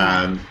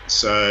 Yeah.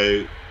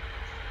 So,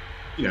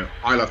 you know,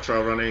 I love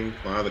trail running.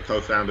 My other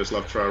co-founders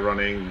love trail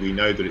running. We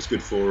know that it's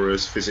good for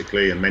us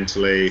physically and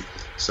mentally.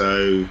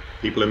 So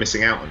people are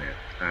missing out on it,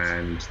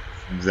 and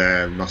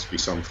there must be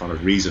some kind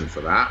of reason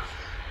for that.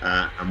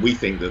 And we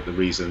think that the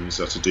reasons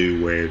are to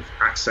do with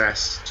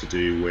access, to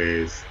do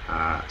with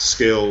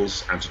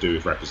skills, and to do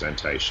with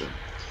representation.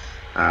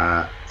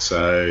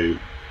 So,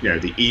 you know,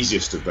 the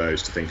easiest of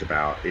those to think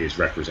about is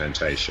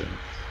representation.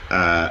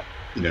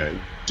 You know,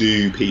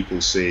 do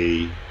people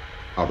see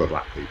other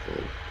black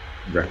people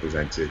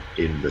represented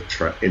in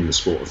the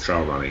sport of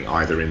trail running,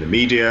 either in the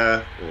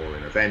media or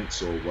in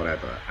events or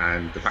whatever?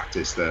 And the fact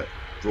is that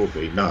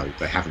broadly, no,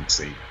 they haven't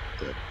seen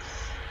them.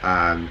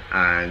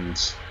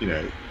 And, you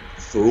know,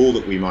 for all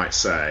that we might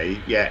say,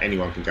 yeah,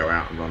 anyone can go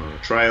out and run on the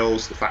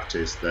trails, the fact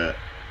is that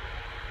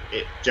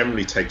it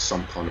generally takes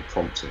some kind of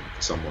prompting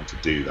for someone to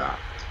do that.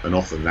 And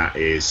often that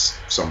is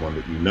someone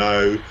that you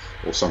know,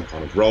 or some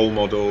kind of role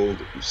model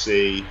that you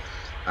see,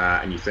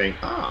 and you think,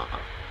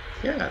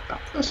 yeah,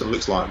 that person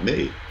looks like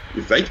me.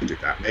 If they can do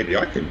that, maybe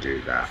I can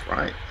do that,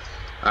 right?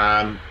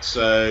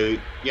 So,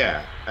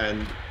 yeah,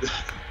 and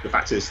the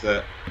fact is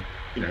that,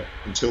 you know,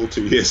 until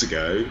 2 years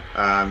ago,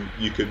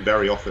 you could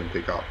very often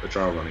pick up a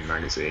trail running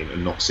magazine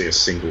and not see a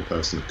single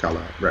person of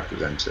colour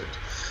represented.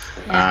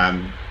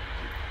 Yeah.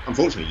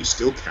 Unfortunately, you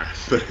still can,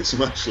 but it's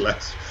much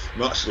less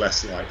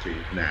likely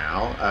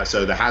now.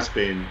 So there has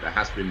been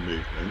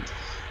movement.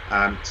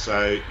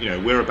 So, you know,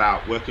 we're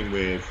about working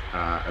with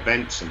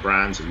events and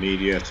brands and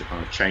media to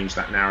kind of change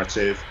that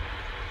narrative.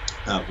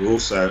 We're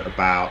also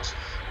about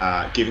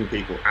giving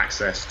people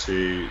access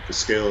to the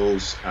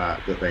skills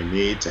that they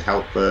need to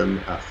help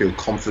them feel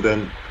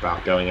confident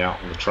about going out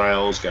on the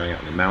trails, going out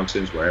on the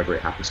mountains, wherever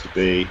it happens to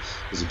be.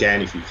 Because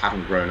again, if you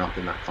haven't grown up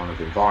in that kind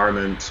of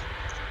environment,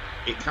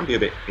 it can be a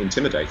bit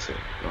intimidating,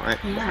 right?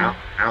 Yeah.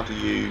 How do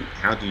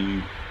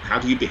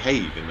you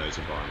behave in those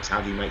environments?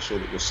 How do you make sure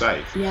that you're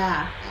safe?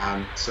 Yeah.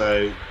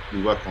 So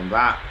we work on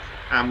that.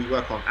 And we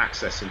work on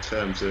access in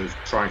terms of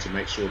trying to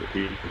make sure that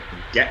people can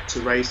get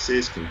to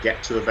races, can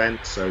get to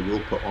events. So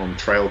we'll put on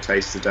trail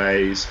taster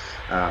days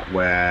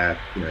where,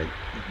 you know,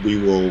 we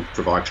will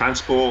provide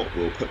transport.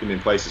 We'll put them in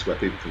places where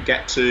people can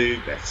get to.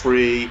 They're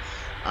free,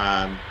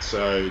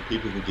 so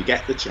people can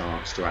get the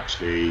chance to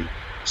actually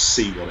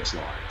see what it's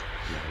like.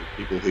 You know,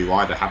 people who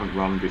either haven't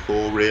run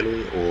before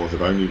really, or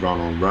have only run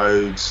on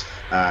roads,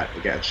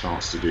 they get a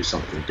chance to do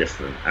something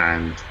different.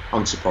 And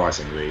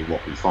unsurprisingly,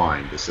 what we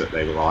find is that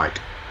they were like,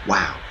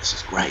 wow, this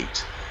is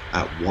great.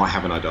 Why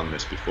haven't I done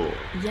this before?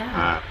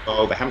 Yeah.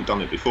 Well, they haven't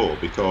done it before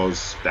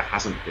because there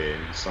hasn't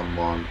been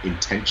someone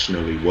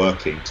intentionally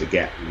working to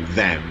get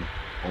them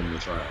on the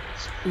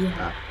trails.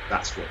 Yeah.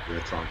 That's what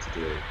we're trying to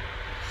do.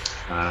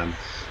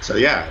 So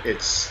yeah,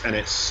 it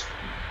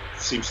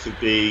seems to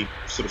be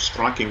sort of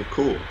striking a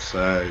chord.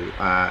 So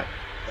I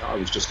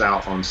was just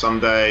out on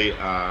Sunday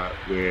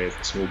with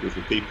a small group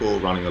of people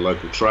running a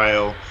local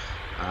trail.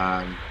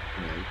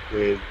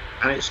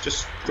 And it's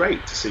just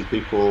great to see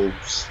people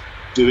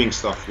doing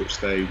stuff which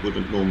they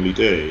wouldn't normally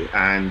do.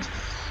 And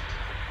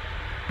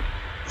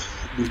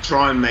we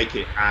try and make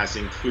it as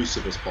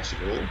inclusive as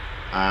possible,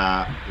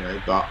 you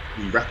know, but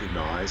we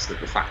recognise that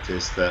the fact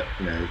is that,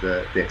 you know,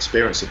 the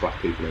experience of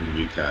black people in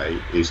the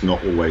UK is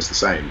not always the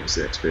same as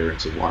the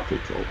experience of white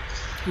people.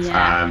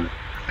 Yeah.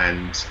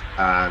 You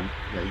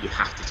know, you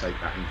have to take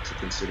that into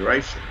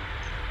consideration.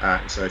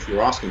 So if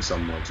you're asking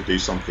someone to do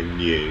something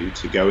new,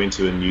 to go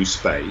into a new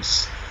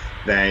space,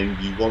 then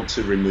you want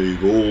to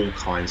remove all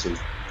kinds of,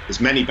 as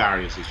many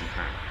barriers as you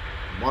can.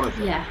 And one of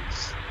those,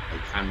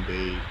 it can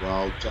be,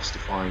 well,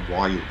 justifying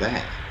why you're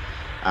there.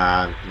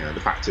 You know, the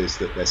fact is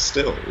that there's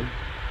still, you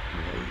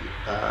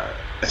know,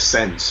 a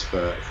sense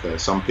for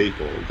some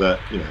people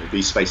that, you know,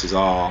 these spaces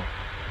are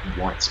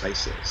white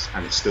spaces,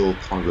 and it's still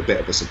kind of a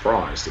bit of a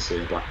surprise to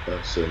see a black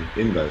person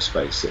in those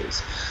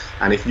spaces.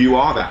 And if you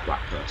are that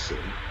black person,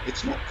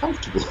 it's not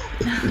comfortable.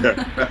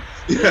 It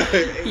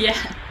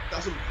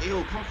doesn't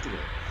feel comfortable.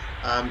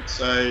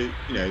 So,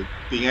 you know,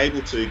 being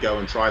able to go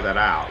and try that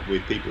out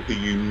with people who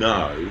you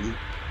know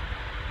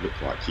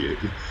look like you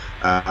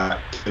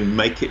can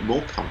make it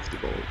more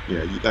comfortable. You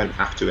know, you don't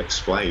have to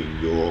explain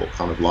your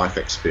kind of life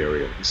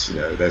experience. You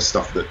know, there's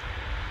stuff that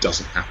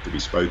doesn't have to be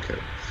spoken.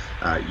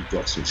 You've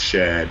got some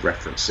shared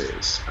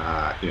references,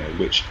 you know,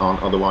 which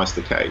aren't otherwise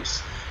the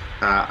case.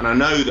 And I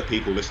know that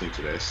people listening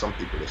to this, some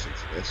people listening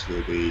to this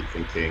will be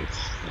thinking,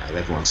 you know,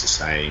 everyone's the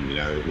same, you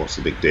know, what's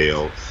the big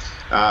deal?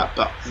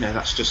 But, you know,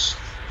 that's just,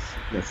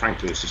 you know,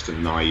 frankly, it's just a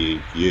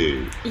naive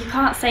view. You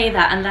can't say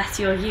that unless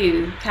you're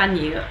you, can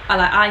you?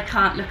 I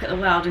can't look at the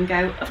world and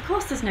go, of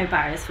course there's no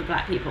barriers for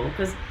black people,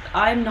 because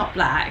I'm not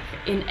black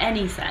in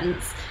any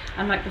sense.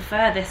 I'm like the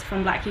furthest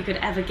from black you could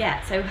ever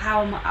get. So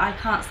I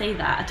can't say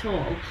that at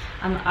all.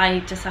 I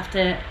just have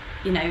to,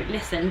 you know,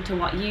 listen to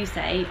what you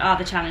say are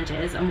the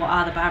challenges and what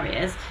are the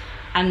barriers,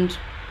 and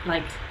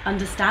like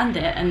understand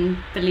it and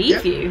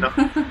believe you. You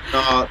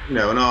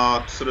know, and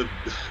our sort of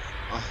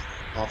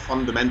our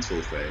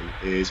fundamental thing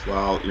is,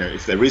 well,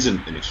 if there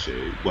isn't an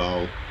issue,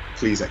 well,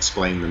 please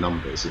explain the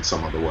numbers in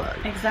some other way.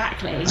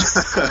 Exactly.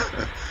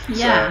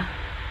 Yeah.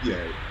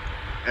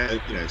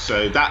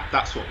 So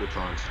that's what we're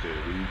trying to do.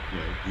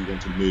 We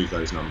want to move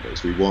those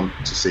numbers. We want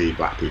to see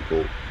black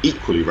people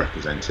equally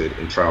represented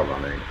in trail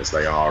running as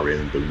they are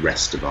in the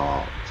rest of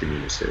our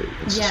community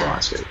and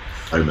society.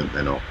 At the moment,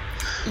 they're not.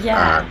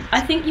 Yeah,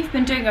 I think you've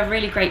been doing a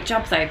really great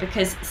job though,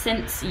 because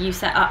since you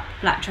set up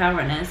Black Trail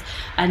Runners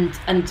and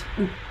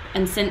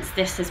since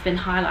this has been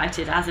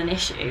highlighted as an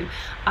issue,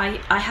 I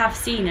have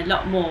seen a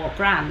lot more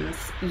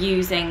brands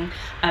using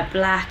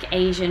black,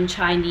 Asian,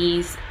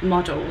 Chinese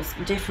models,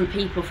 different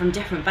people from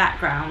different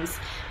backgrounds,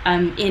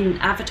 in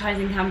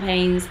advertising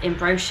campaigns, in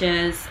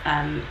brochures,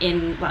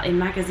 in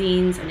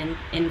magazines and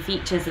in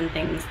features and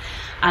things.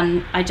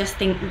 And I just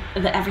think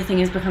that everything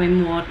is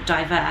becoming more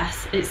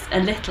diverse. It's a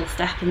little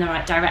step in the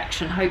right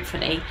direction,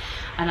 hopefully.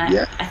 And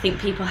I think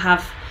people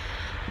have,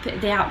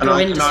 the outdoor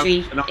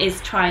industry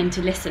is trying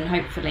to listen,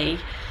 hopefully.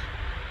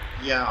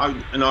 Yeah,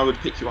 I would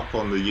pick you up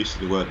on the use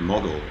of the word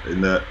model,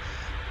 in that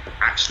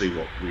actually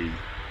what we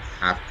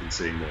have been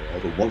seeing more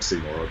of, or want to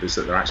see more of, is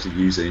that they're actually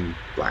using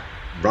black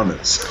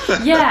runners.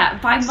 Yeah,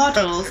 by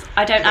models,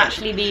 I don't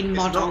actually mean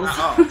models. It's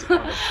not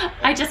that hard.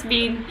 I just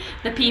mean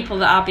the people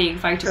that are being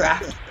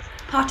photographed.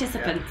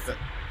 Participants.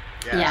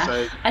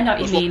 So I know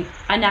what you mean.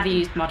 I never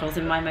used models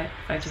in my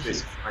photo shoots.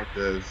 This kind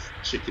of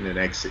chicken and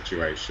egg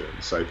situation.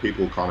 So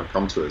people kind of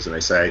come to us and they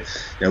say,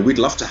 we'd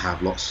love to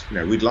have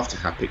we'd love to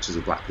have pictures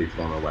of black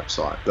people on our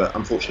website, but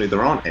unfortunately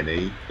there aren't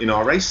any in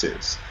our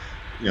races.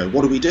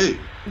 What do we do?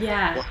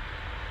 Yeah.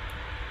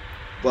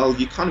 Well,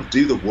 you kind of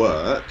do the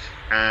work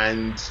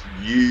and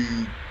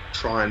you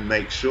try and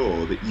make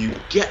sure that you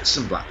get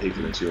some black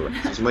people into your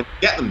races. And when you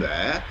get them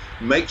there,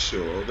 make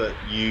sure that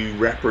you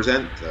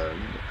represent them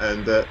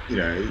and that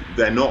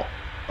they're not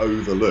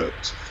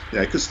overlooked.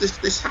 Because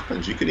this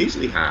happens. You can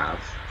easily have,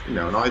 and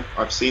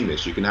I've seen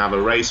this. You can have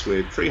a race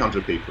with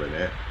 300 people in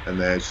it, and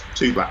there's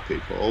 2 black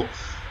people,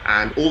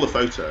 and all the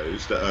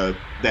photos that are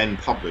then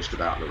published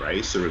about the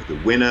race are of the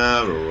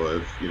winner, or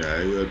of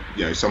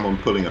someone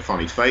pulling a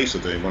funny face or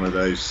doing one of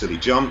those silly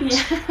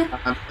jumps.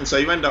 Yeah. And so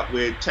you end up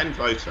with 10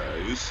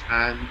 photos,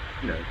 and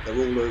they're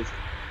all of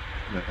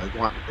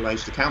white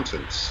middle-aged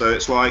accountants. So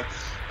it's like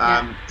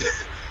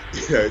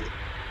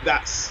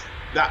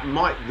that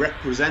might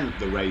represent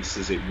the race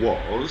as it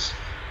was,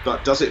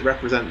 but does it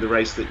represent the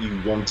race that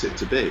you want it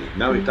to be?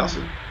 No, it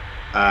doesn't.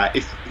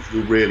 If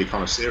you're really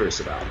kind of serious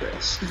about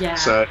this. Yeah.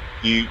 So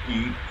you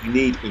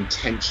need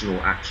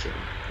intentional action.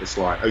 It's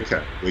like,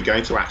 okay, we're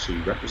going to actually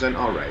represent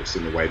our race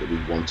in the way that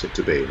we want it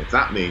to be. And if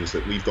that means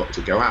that we've got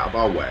to go out of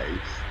our way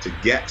to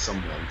get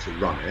someone to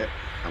run it,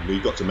 and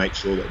we've got to make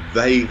sure that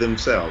they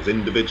themselves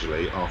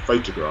individually are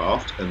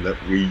photographed and that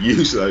we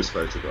use those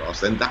photographs,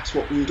 then that's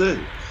what we'll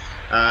do.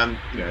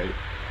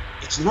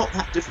 It's not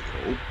that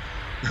difficult,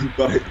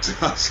 but it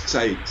does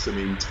take some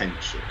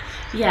intention.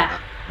 Yeah.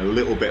 A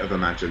little bit of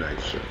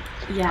imagination.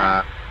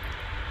 Yeah.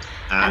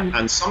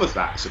 And some of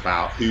that's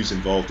about who's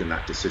involved in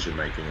that decision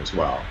making as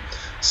well.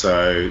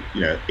 So,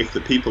 if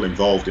the people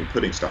involved in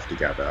putting stuff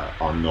together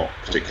are not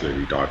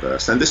particularly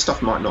diverse, then this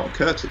stuff might not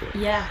occur to them.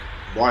 Yeah.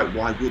 Why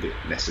would it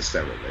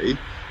necessarily?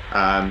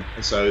 And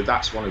so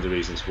that's one of the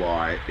reasons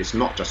why it's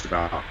not just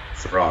about,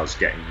 for us,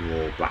 getting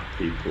more black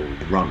people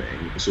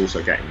running. It's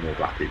also getting more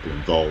black people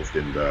involved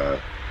in the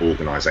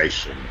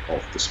organisation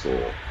of the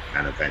sport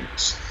and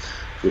events,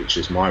 which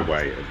is my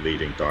way of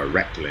leading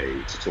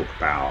directly to talk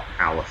about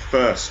our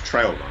first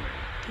trail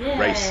running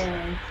race,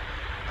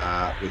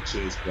 which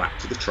is Black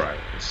to the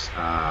Trails,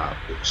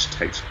 which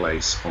takes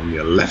place on the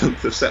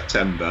 11th of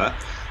September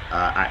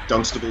at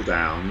Dunstable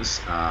Downs,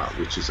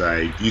 which is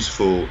a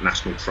beautiful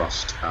National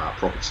Trust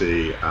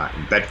property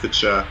in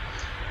Bedfordshire,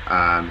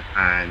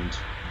 and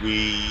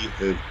we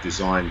have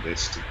designed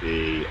this to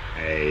be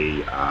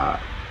a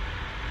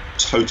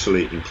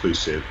totally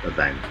inclusive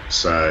event.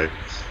 So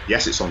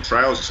yes, it's on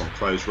trails, it's on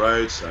closed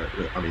roads. So,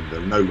 there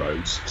are no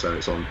roads, so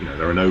it's on.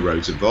 There are no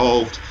roads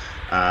involved,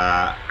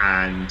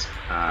 and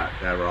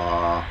there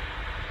are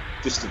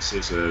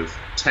distances of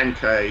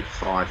 10k,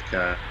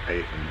 5k,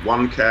 and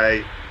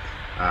 1k.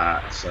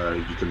 So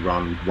you can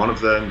run one of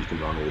them, you can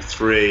run all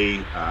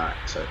 3.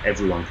 So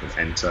everyone can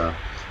enter.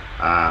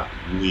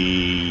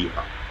 We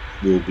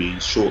will be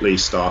shortly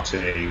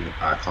starting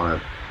kind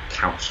of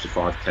couch to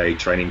 5k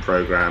training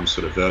program,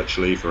 sort of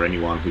virtually, for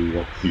anyone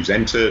who's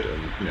entered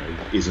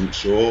and isn't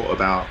sure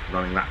about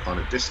running that kind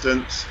of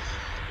distance.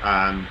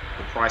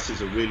 The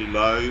prices are really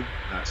low,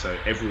 so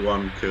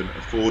everyone can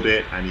afford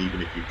it, and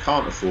even if you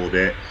can't afford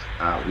it,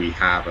 we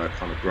have a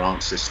kind of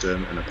grant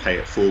system and a pay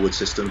it forward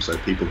system, so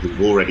people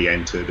who've already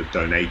entered have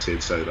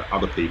donated so that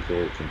other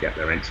people can get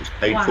their entries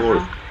paid for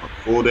if they can't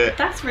afford it.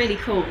 That's really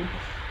cool.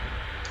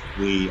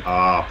 We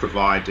are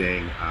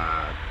providing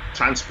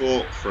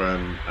transport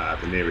from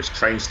the nearest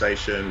train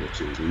station,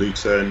 which is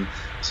Luton,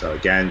 so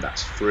again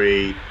that's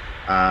free,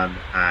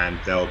 and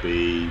there'll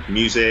be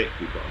music.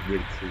 We've got a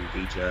really cool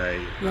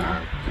DJ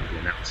we'll be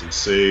announcing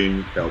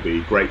soon. There'll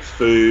be great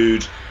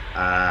food,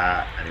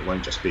 and it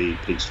won't just be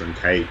pizza and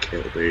cake.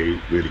 It'll be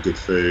really good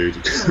food,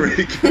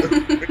 really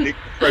good, really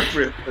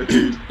appropriate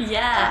food.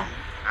 Yeah.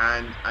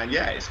 And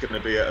yeah, it's going to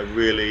be a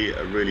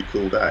really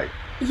cool day.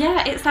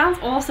 Yeah, it sounds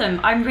awesome.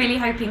 I'm really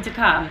hoping to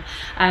come.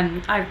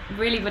 I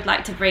really would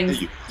like to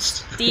bring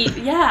Steve.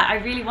 Yeah, I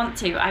really want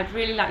to. I'd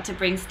really like to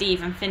bring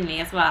Steve and Finley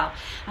as well.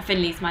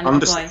 Finley's my little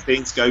boy.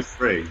 Things go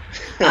free.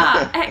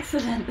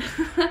 Excellent.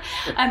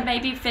 And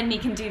maybe Finley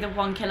can do the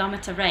 1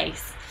 kilometre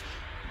race.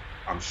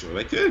 I'm sure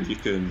they could. You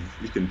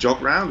can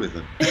jog around with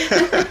them.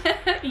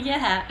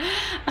 Yeah,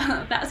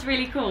 that's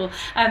really cool.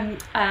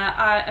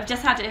 I've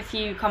just had a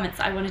few comments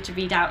that I wanted to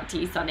read out to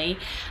you, Sonny,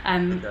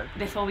 Okay.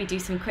 before we do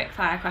some quick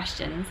fire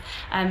questions.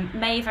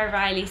 Maeve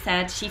O'Reilly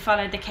said she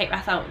followed the Cape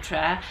Wrath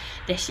Ultra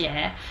this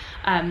year.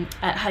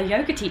 Her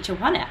yoga teacher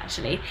won it,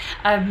 actually,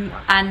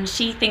 and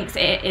she thinks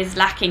it is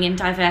lacking in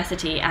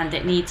diversity and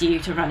it needs you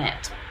to run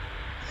it.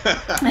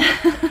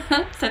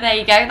 So there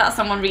you go, that's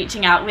someone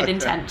reaching out with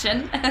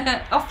intention.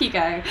 Off you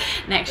go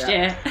next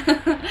year.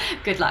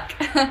 Good luck.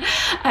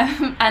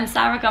 And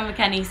Sarah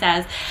Gunn-McKenney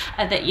says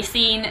that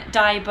Yassine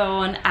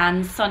Daiborn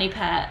and Sonny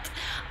Pert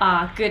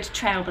are good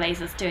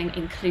trailblazers doing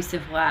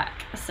inclusive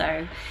work.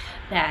 So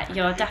there,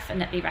 you're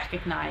definitely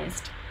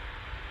recognised.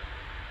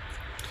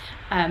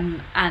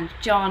 And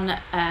John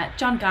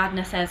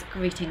Gardner says,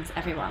 greetings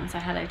everyone. So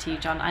hello to you,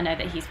 John. I know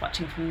that he's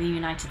watching from the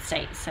United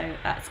States, so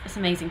it's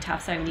amazing to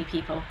have so many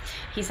people.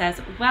 He says,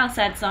 well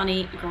said,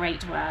 Sonny,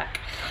 great work.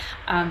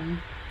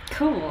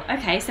 Cool.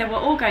 Okay, so we're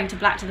all going to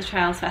Black to the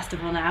Trails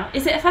Festival now.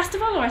 Is it a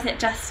festival or is it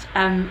just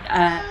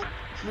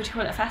would you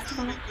call it a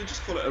festival? We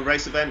just call it a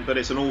race event, but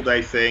it's an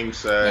all-day thing,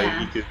 so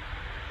you could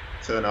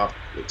turn up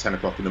at 10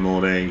 o'clock in the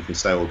morning, you can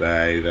stay all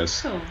day,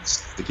 there's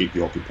to keep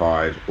you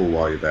occupied all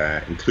while you're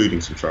there,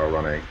 including some trail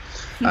running.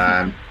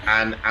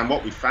 And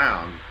what we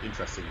found,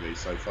 interestingly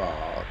so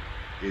far,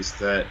 is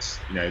that,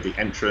 the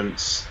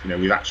entrants,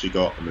 we've actually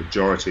got a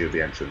majority of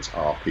the entrants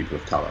are people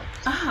of colour.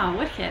 Ah,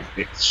 wicked.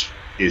 Which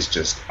is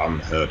just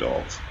unheard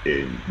of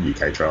in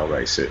UK trail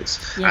races.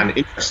 Yeah. And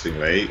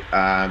interestingly,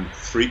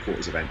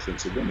 3/4 of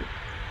entrants are women.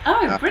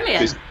 Oh,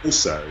 brilliant. Which is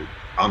also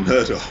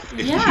unheard of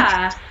in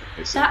Yeah. UK.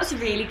 That's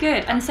really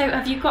good. And so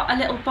have you got a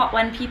little bot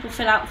when people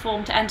fill out the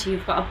form to enter,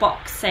 you've got a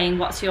box saying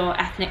what's your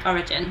ethnic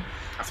origin?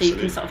 Absolutely. So you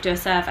can sort of do a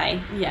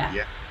survey.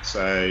 Yeah.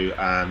 So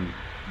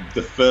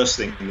the first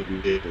thing that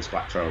we did as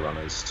Black Trail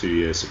Runners 2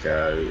 years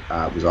ago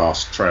was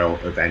ask trail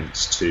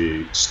events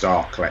to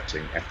start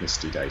collecting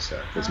ethnicity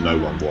data, because no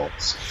one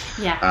was.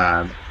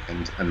 Yeah.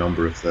 And a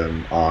number of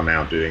them are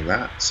now doing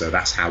that. So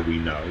that's how we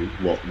know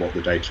what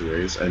the data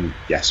is. And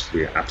yes,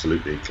 we're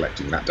absolutely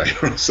collecting that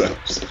data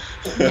ourselves.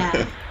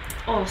 Yeah.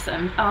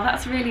 Awesome. Oh,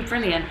 that's really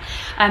brilliant.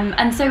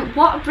 And so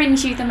what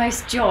brings you the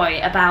most joy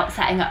about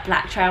setting up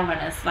Black Trail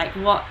Runners? Like,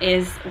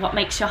 what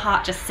makes your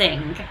heart just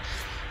sing?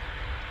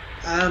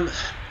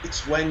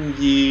 It's when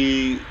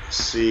you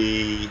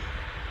see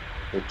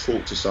or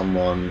talk to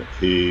someone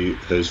who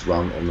has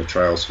run on the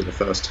trails for the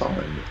first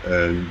time,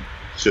 and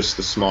just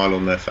the smile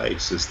on their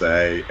face as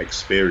they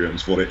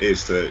experience what it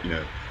is to,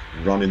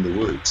 run in the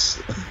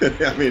woods.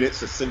 I mean,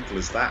 it's as simple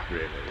as that,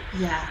 really.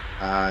 Yeah.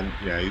 And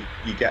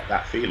you get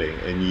that feeling,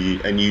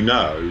 and you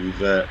know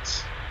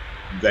that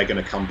they're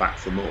going to come back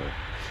for more.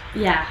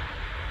 Yeah.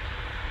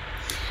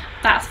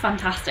 That's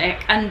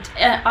fantastic. And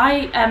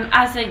I,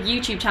 as a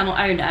YouTube channel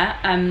owner,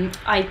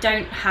 I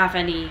don't have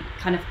any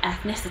kind of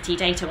ethnicity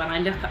data when I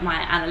look at my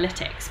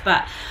analytics,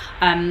 but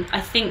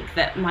I think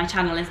that my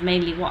channel is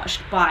mainly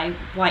watched by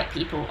white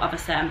people of a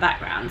certain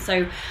background.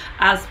 So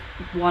as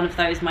one of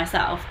those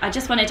myself, I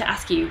just wanted to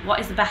ask you, what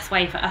is the best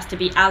way for us to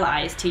be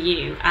allies to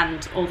you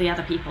and all the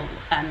other people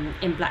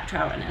in Black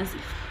Trail Runners?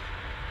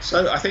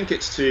 So I think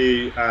it's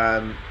to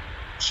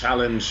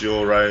challenge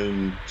your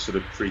own sort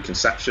of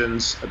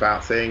preconceptions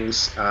about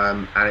things,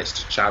 and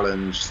it's to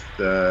challenge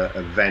the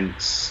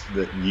events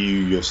that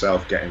you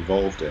yourself get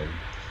involved in.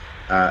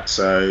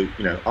 So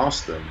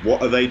ask them,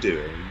 what are they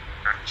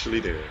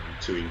actually doing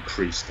to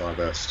increase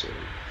diversity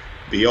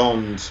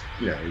beyond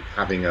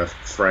having a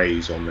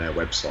phrase on their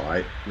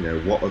website?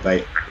 What are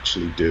they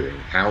actually doing?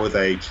 How are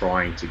they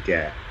trying to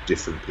get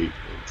different people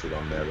to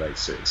run their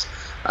races?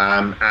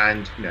 And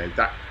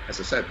that, as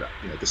I said,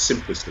 that the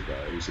simplest of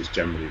those is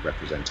generally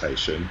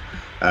representation.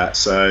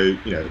 So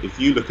if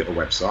you look at a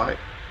website,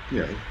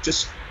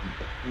 just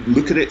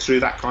look at it through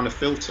that kind of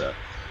filter.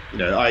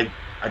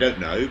 I don't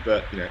know,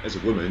 but as a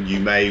woman, you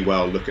may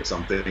well look at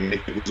something, and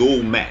if it was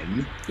all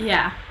men,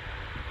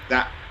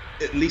 that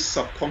at least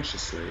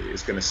subconsciously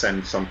is going to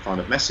send some kind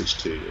of message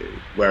to you.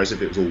 Whereas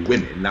if it was all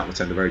women, that would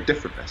send a very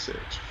different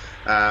message.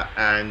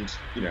 And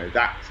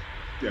that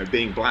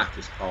being black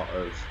is part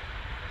of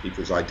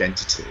people's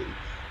identity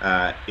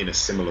in a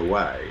similar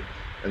way.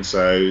 And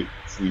so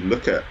if we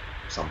look at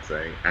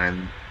something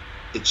and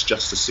it's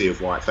just a sea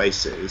of white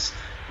faces,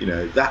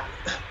 that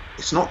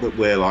it's not that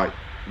we're like,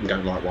 we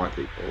don't like white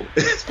people.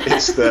 It's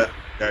that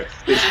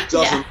it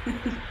doesn't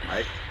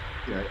like,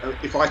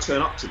 if I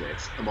turn up to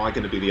this, am I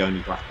going to be the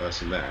only black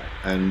person there?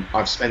 And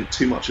I've spent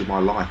too much of my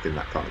life in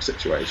that kind of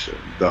situation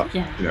that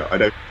I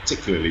don't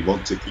particularly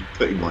want to keep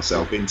putting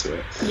myself into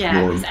it.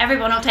 Yeah, because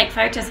everyone will take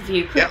photos of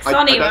you. Quick,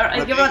 Sonny,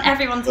 you're on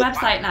everyone's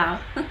website now.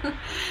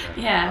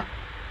 Yeah.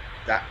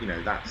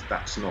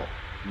 That's not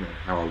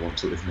how I want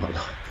to live my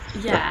life.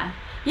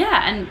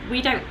 Yeah, and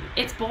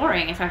it's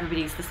boring if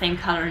everybody's the same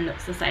colour and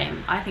looks the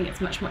same. I think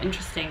it's much more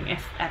interesting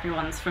if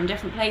everyone's from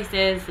different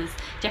places, there's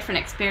different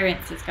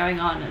experiences going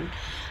on and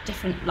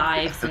different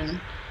lives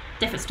and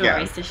different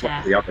stories to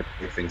share. The other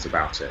things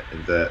about it,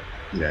 and that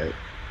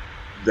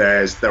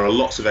there are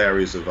lots of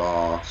areas of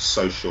our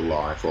social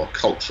life or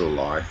cultural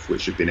life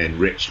which have been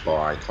enriched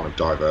by kind of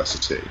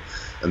diversity,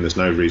 and there's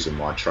no reason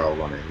why trail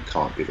running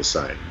can't be the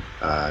same.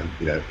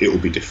 It will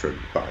be different,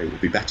 but it will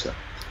be better.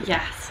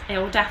 Yes, it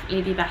will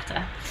definitely be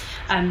better.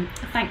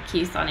 Thank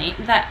you, Sonny.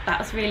 That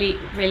was really,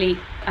 really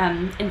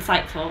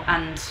insightful,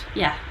 and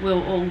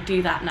we'll all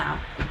do that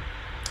now.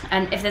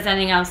 And if there's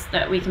anything else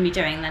that we can be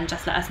doing, then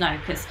just let us know,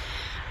 because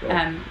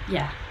I'm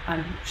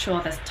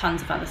sure there's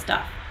tons of other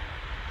stuff.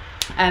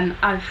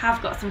 I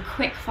have got some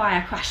quick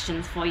fire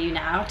questions for you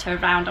now to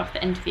round off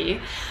the interview.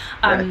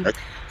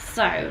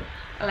 So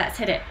let's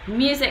hit it.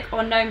 Music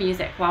or no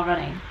music while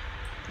running?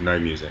 No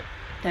music.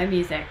 No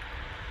music.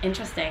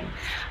 Interesting.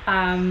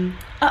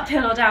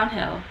 Uphill or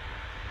downhill?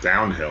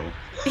 Downhill.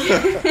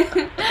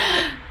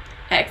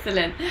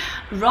 Excellent.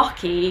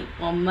 Rocky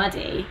or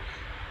muddy?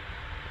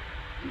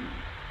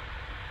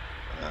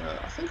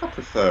 I think I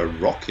prefer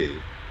rocky.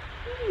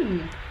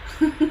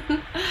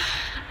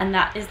 And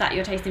is that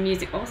your taste in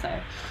music also?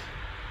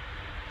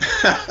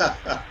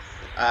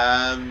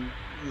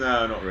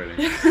 No, not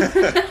really.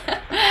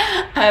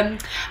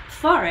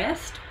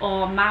 Forest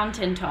or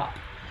mountaintop?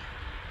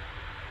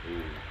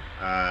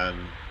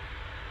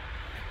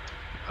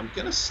 I'm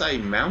gonna say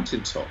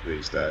mountaintop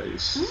these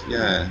days.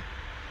 Yeah,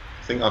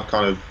 I think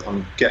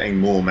I'm getting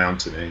more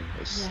mountainy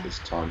as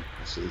time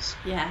passes.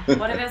 Yeah.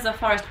 What if it's a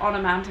forest on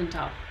a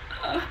mountaintop?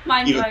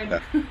 Mind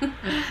blown.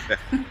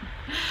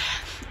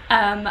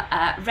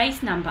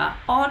 Race number,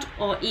 odd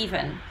or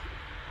even?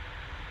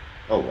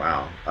 Oh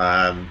wow.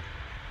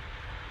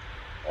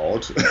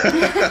 Odd.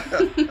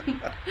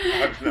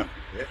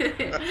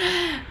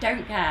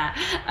 Don't care.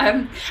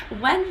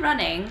 When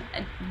running,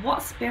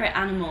 what spirit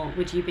animal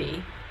would you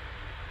be?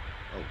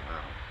 Oh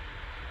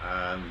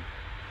wow.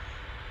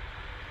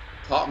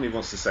 Part of me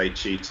wants to say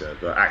cheetah,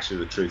 but actually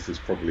the truth is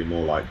probably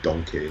more like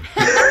donkey.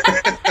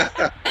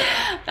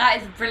 That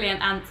is a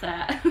brilliant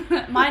answer.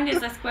 Mine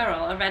is a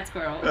squirrel, a red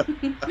squirrel.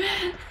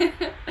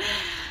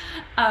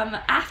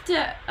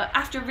 After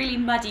a really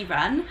muddy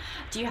run,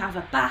 do you have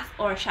a bath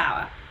or a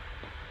shower?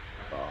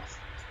 Bath.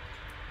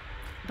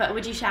 But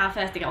would you shower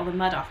first to get all the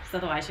mud off? Because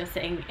otherwise you're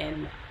sitting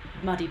in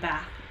muddy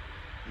bath.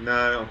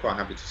 No, I'm quite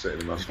happy to sit in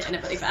the mud. Sit in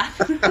a muddy bath.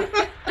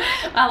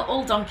 Well,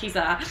 all donkeys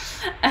are.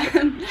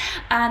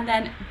 And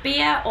then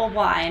beer or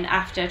wine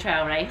after a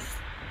trail race?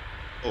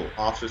 Oh,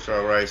 after a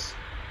trail race,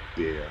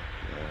 beer.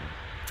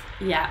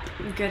 Yeah,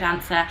 good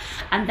answer.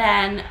 And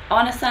then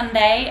on a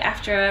Sunday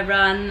after a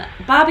run,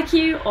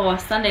 barbecue or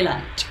Sunday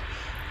lunch?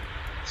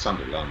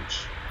 Sunday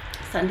lunch.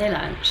 Sunday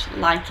lunch,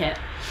 like it.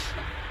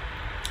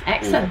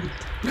 Excellent.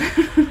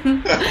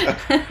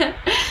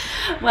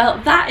 Well,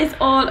 that is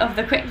all of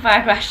the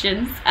quickfire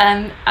questions.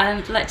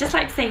 I'd just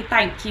like to say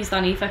thank you,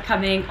 Sonny, for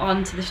coming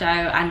on to the show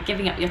and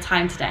giving up your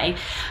time today.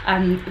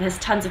 There's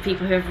tons of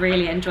people who have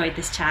really enjoyed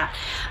this chat,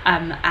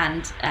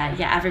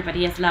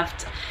 everybody has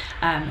loved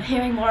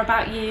hearing more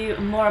about you,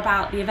 more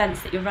about the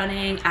events that you're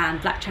running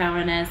and Black Trail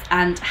Runners.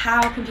 And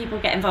how can people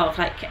get involved?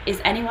 Like, is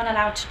anyone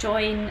allowed to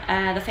join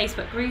the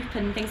Facebook group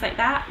and things like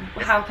that?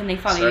 How can they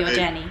follow your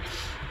journey?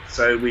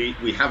 So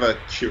we have a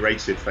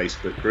curated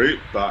Facebook group,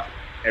 but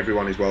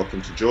everyone is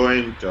welcome to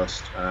join.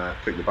 Just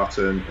click the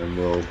button and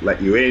we'll let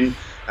you in.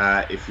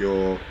 If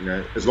you're,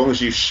 as long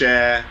as you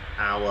share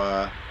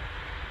our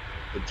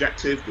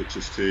objective, which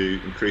is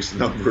to increase the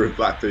number of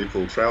black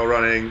people trail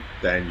running,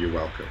 then you're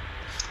welcome.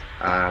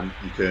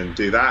 You can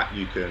do that.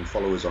 You can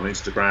follow us on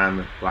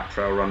Instagram, Black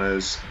Trail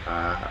Runners.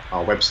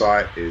 Our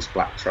website is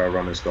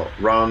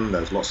blacktrailrunners.run.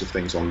 There's lots of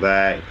things on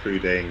there,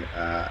 including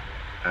an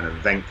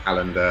event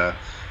calendar.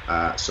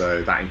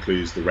 So that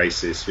includes the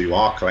races who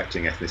are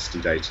collecting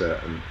ethnicity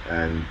data,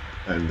 and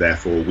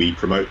therefore we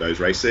promote those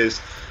races.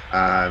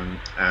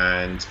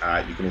 And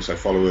you can also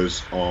follow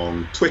us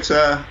on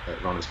Twitter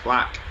at Runners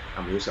Black,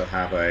 and we also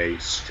have a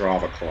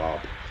Strava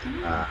club.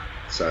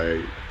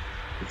 So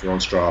if you're on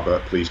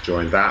Strava, please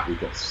join that. We've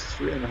got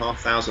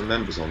 3,500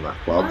 members on that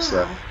club. Wow.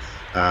 So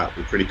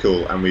we're pretty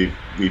cool, and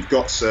we've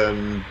got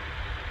some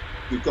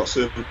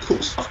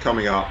cool stuff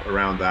coming up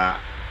around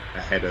that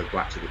ahead of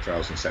Black to the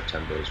Trails in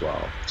September as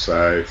well.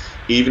 So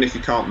even if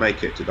you can't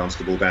make it to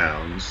Dunstable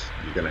Downs,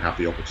 you're going to have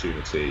the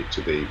opportunity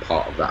to be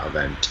part of that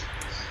event.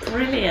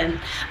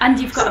 Brilliant. And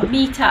you've got a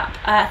meet-up,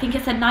 I think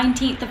it's the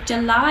 19th of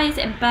July, is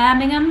it in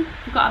Birmingham?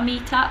 You've got a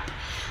meet-up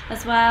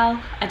as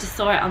well. I just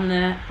saw it on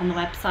the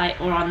website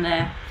or on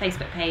the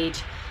Facebook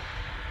page.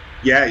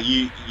 Yeah,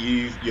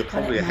 you're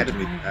probably ahead of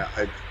me.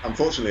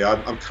 Unfortunately,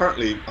 I'm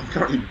currently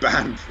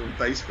banned from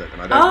Facebook,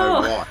 and I don't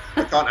know why.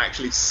 I can't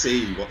actually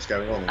see what's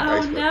going on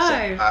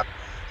Facebook. No.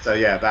 So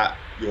yeah, that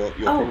you're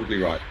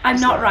probably right. I'm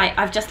not right.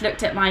 I've just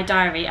looked at my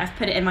diary. I've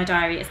put it in my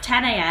diary. It's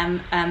 10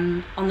 a.m.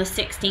 On the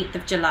 16th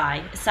of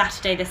July,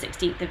 Saturday the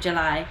 16th of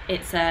July.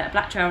 It's a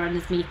Black Trail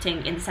Runners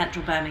meeting in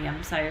central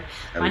Birmingham. So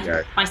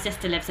my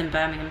sister lives in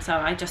Birmingham, so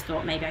I just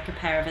thought maybe I could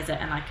pay her a visit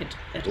and I could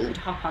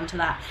hop onto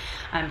that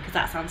because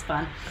that sounds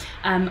fun.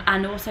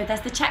 And also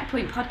there's the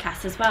Checkpoint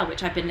podcast as well,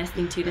 which I've been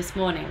listening to this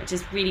morning, which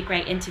is really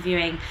great,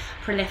 interviewing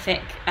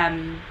prolific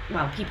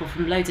people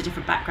from loads of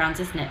different backgrounds,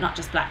 isn't it? Not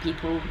just black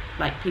people,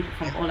 like people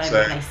from all over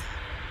the place.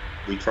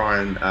 We try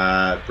and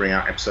bring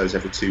out episodes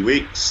every 2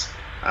 weeks,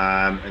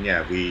 and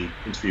yeah, we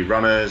interview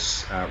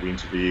runners, we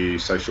interview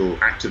social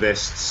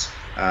activists,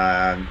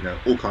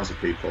 all kinds of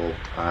people.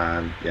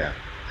 Yeah,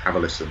 have a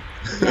listen.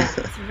 Yeah,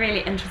 it's a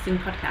really interesting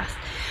podcast.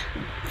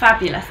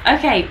 Fabulous.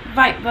 Okay,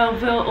 right, well,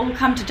 we'll all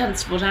come to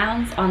Dunstable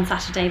Downs on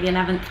Saturday the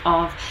 11th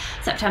of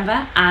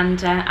September,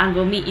 and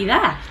we'll meet you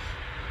there.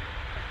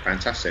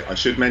 Fantastic. I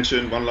should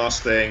mention one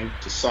last thing.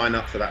 To sign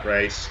up for that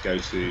race, go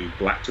to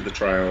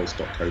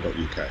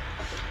blacktothetrails.co.uk.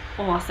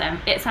 Awesome.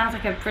 It sounds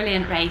like a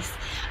brilliant race,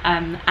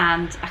 and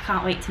I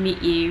can't wait to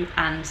meet you,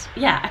 and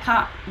yeah, I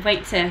can't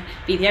wait to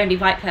be the only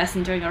white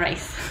person doing a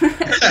race.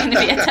 It's going to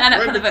be a turn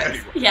up for the books.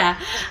 Yeah.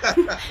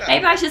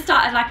 Maybe I should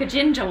start as like a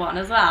ginger one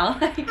as well.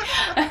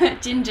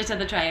 Ginger to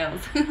the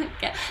trails.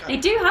 They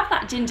do have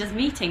that gingers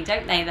meeting,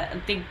 don't they?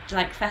 That big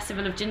like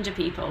festival of ginger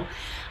people,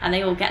 and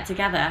they all get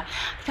together.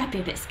 I think I'd be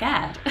a bit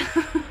scared.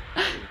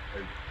 I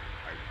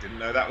didn't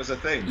know that was a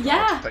thing.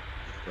 Yeah.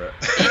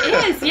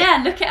 It is,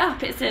 yeah, look it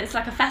up. It's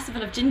like a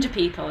festival of ginger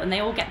people, and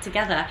they all get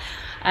together.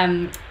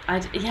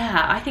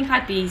 I think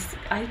I'd be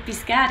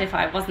scared if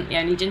I wasn't the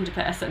only ginger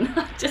person.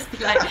 I'd just be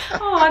like,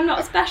 oh, I'm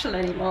not special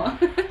anymore.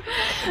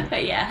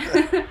 But yeah,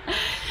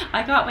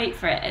 I can't wait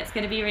for it. It's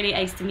going to be really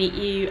ace to meet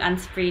you and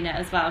Sabrina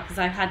as well, because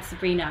I've had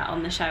Sabrina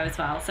on the show as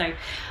well. So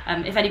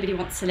if anybody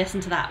wants to listen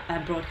to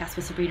that broadcast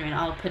with Sabrina, and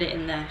I'll put it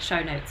in the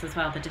show notes as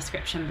well, the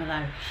description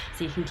below,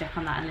 so you can click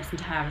on that and listen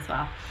to her as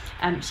well.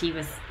 She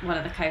was one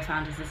of the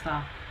co-founders as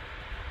well.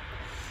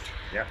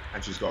 Yeah,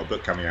 and she's got a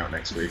book coming out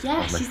next week.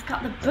 Yeah, she's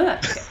got the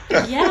book.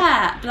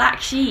 Yeah,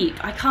 Black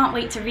Sheep. I can't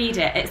wait to read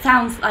it. It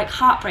sounds like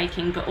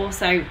heartbreaking, but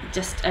also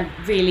just a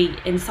really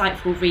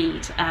insightful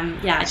read.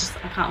 I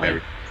can't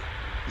wait.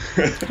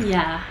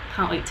 Yeah,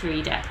 can't wait to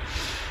read it.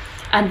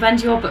 And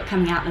when's your book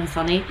coming out then,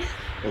 Sonny?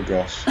 Oh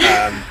gosh,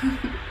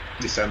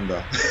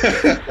 December.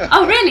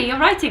 Oh really? You're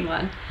writing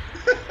one?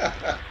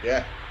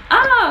 Yeah.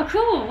 Oh,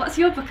 cool. What's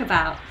your book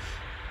about?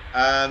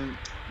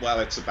 Well,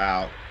 it's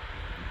about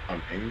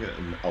hunting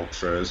and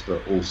ultras,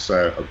 but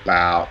also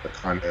about the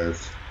kind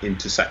of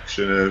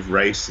intersection of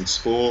race and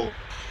sport.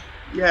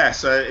 Yeah,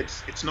 so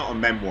it's not a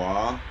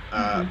memoir,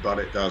 but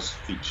it does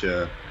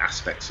feature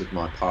aspects of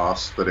my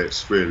past, but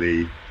it's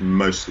really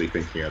mostly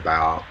thinking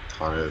about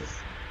kind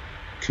of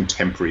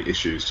contemporary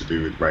issues to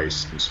do with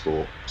race and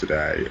sport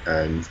today,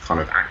 and kind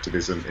of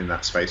activism in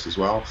that space as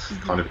well,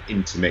 kind of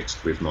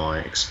intermixed with my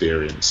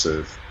experience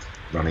of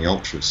running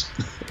ultras.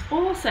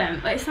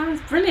 Awesome. It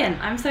sounds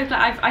brilliant. I'm so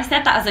glad. I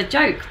said that as a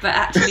joke, but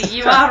actually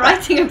you are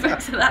writing a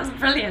book, so that's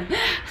brilliant.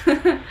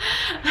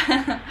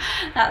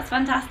 That's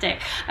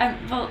fantastic.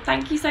 Well,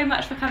 thank you so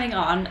much for coming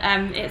on.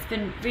 It's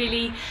been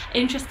really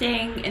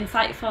interesting,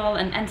 insightful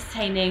and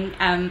entertaining,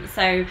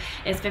 so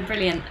it's been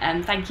brilliant.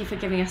 Thank you for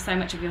giving us so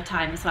much of your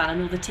time as well,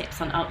 and all the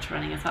tips on ultra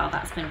running as well.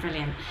 That's been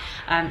brilliant,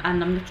 and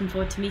I'm looking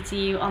forward to meeting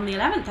you on the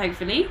 11th,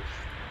 hopefully.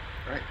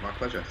 Great, my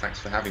pleasure. Thanks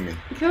for having me.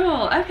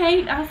 Cool.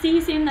 Okay, I'll see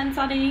you soon then,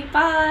 Sonny.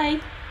 Bye.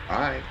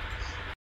 Bye.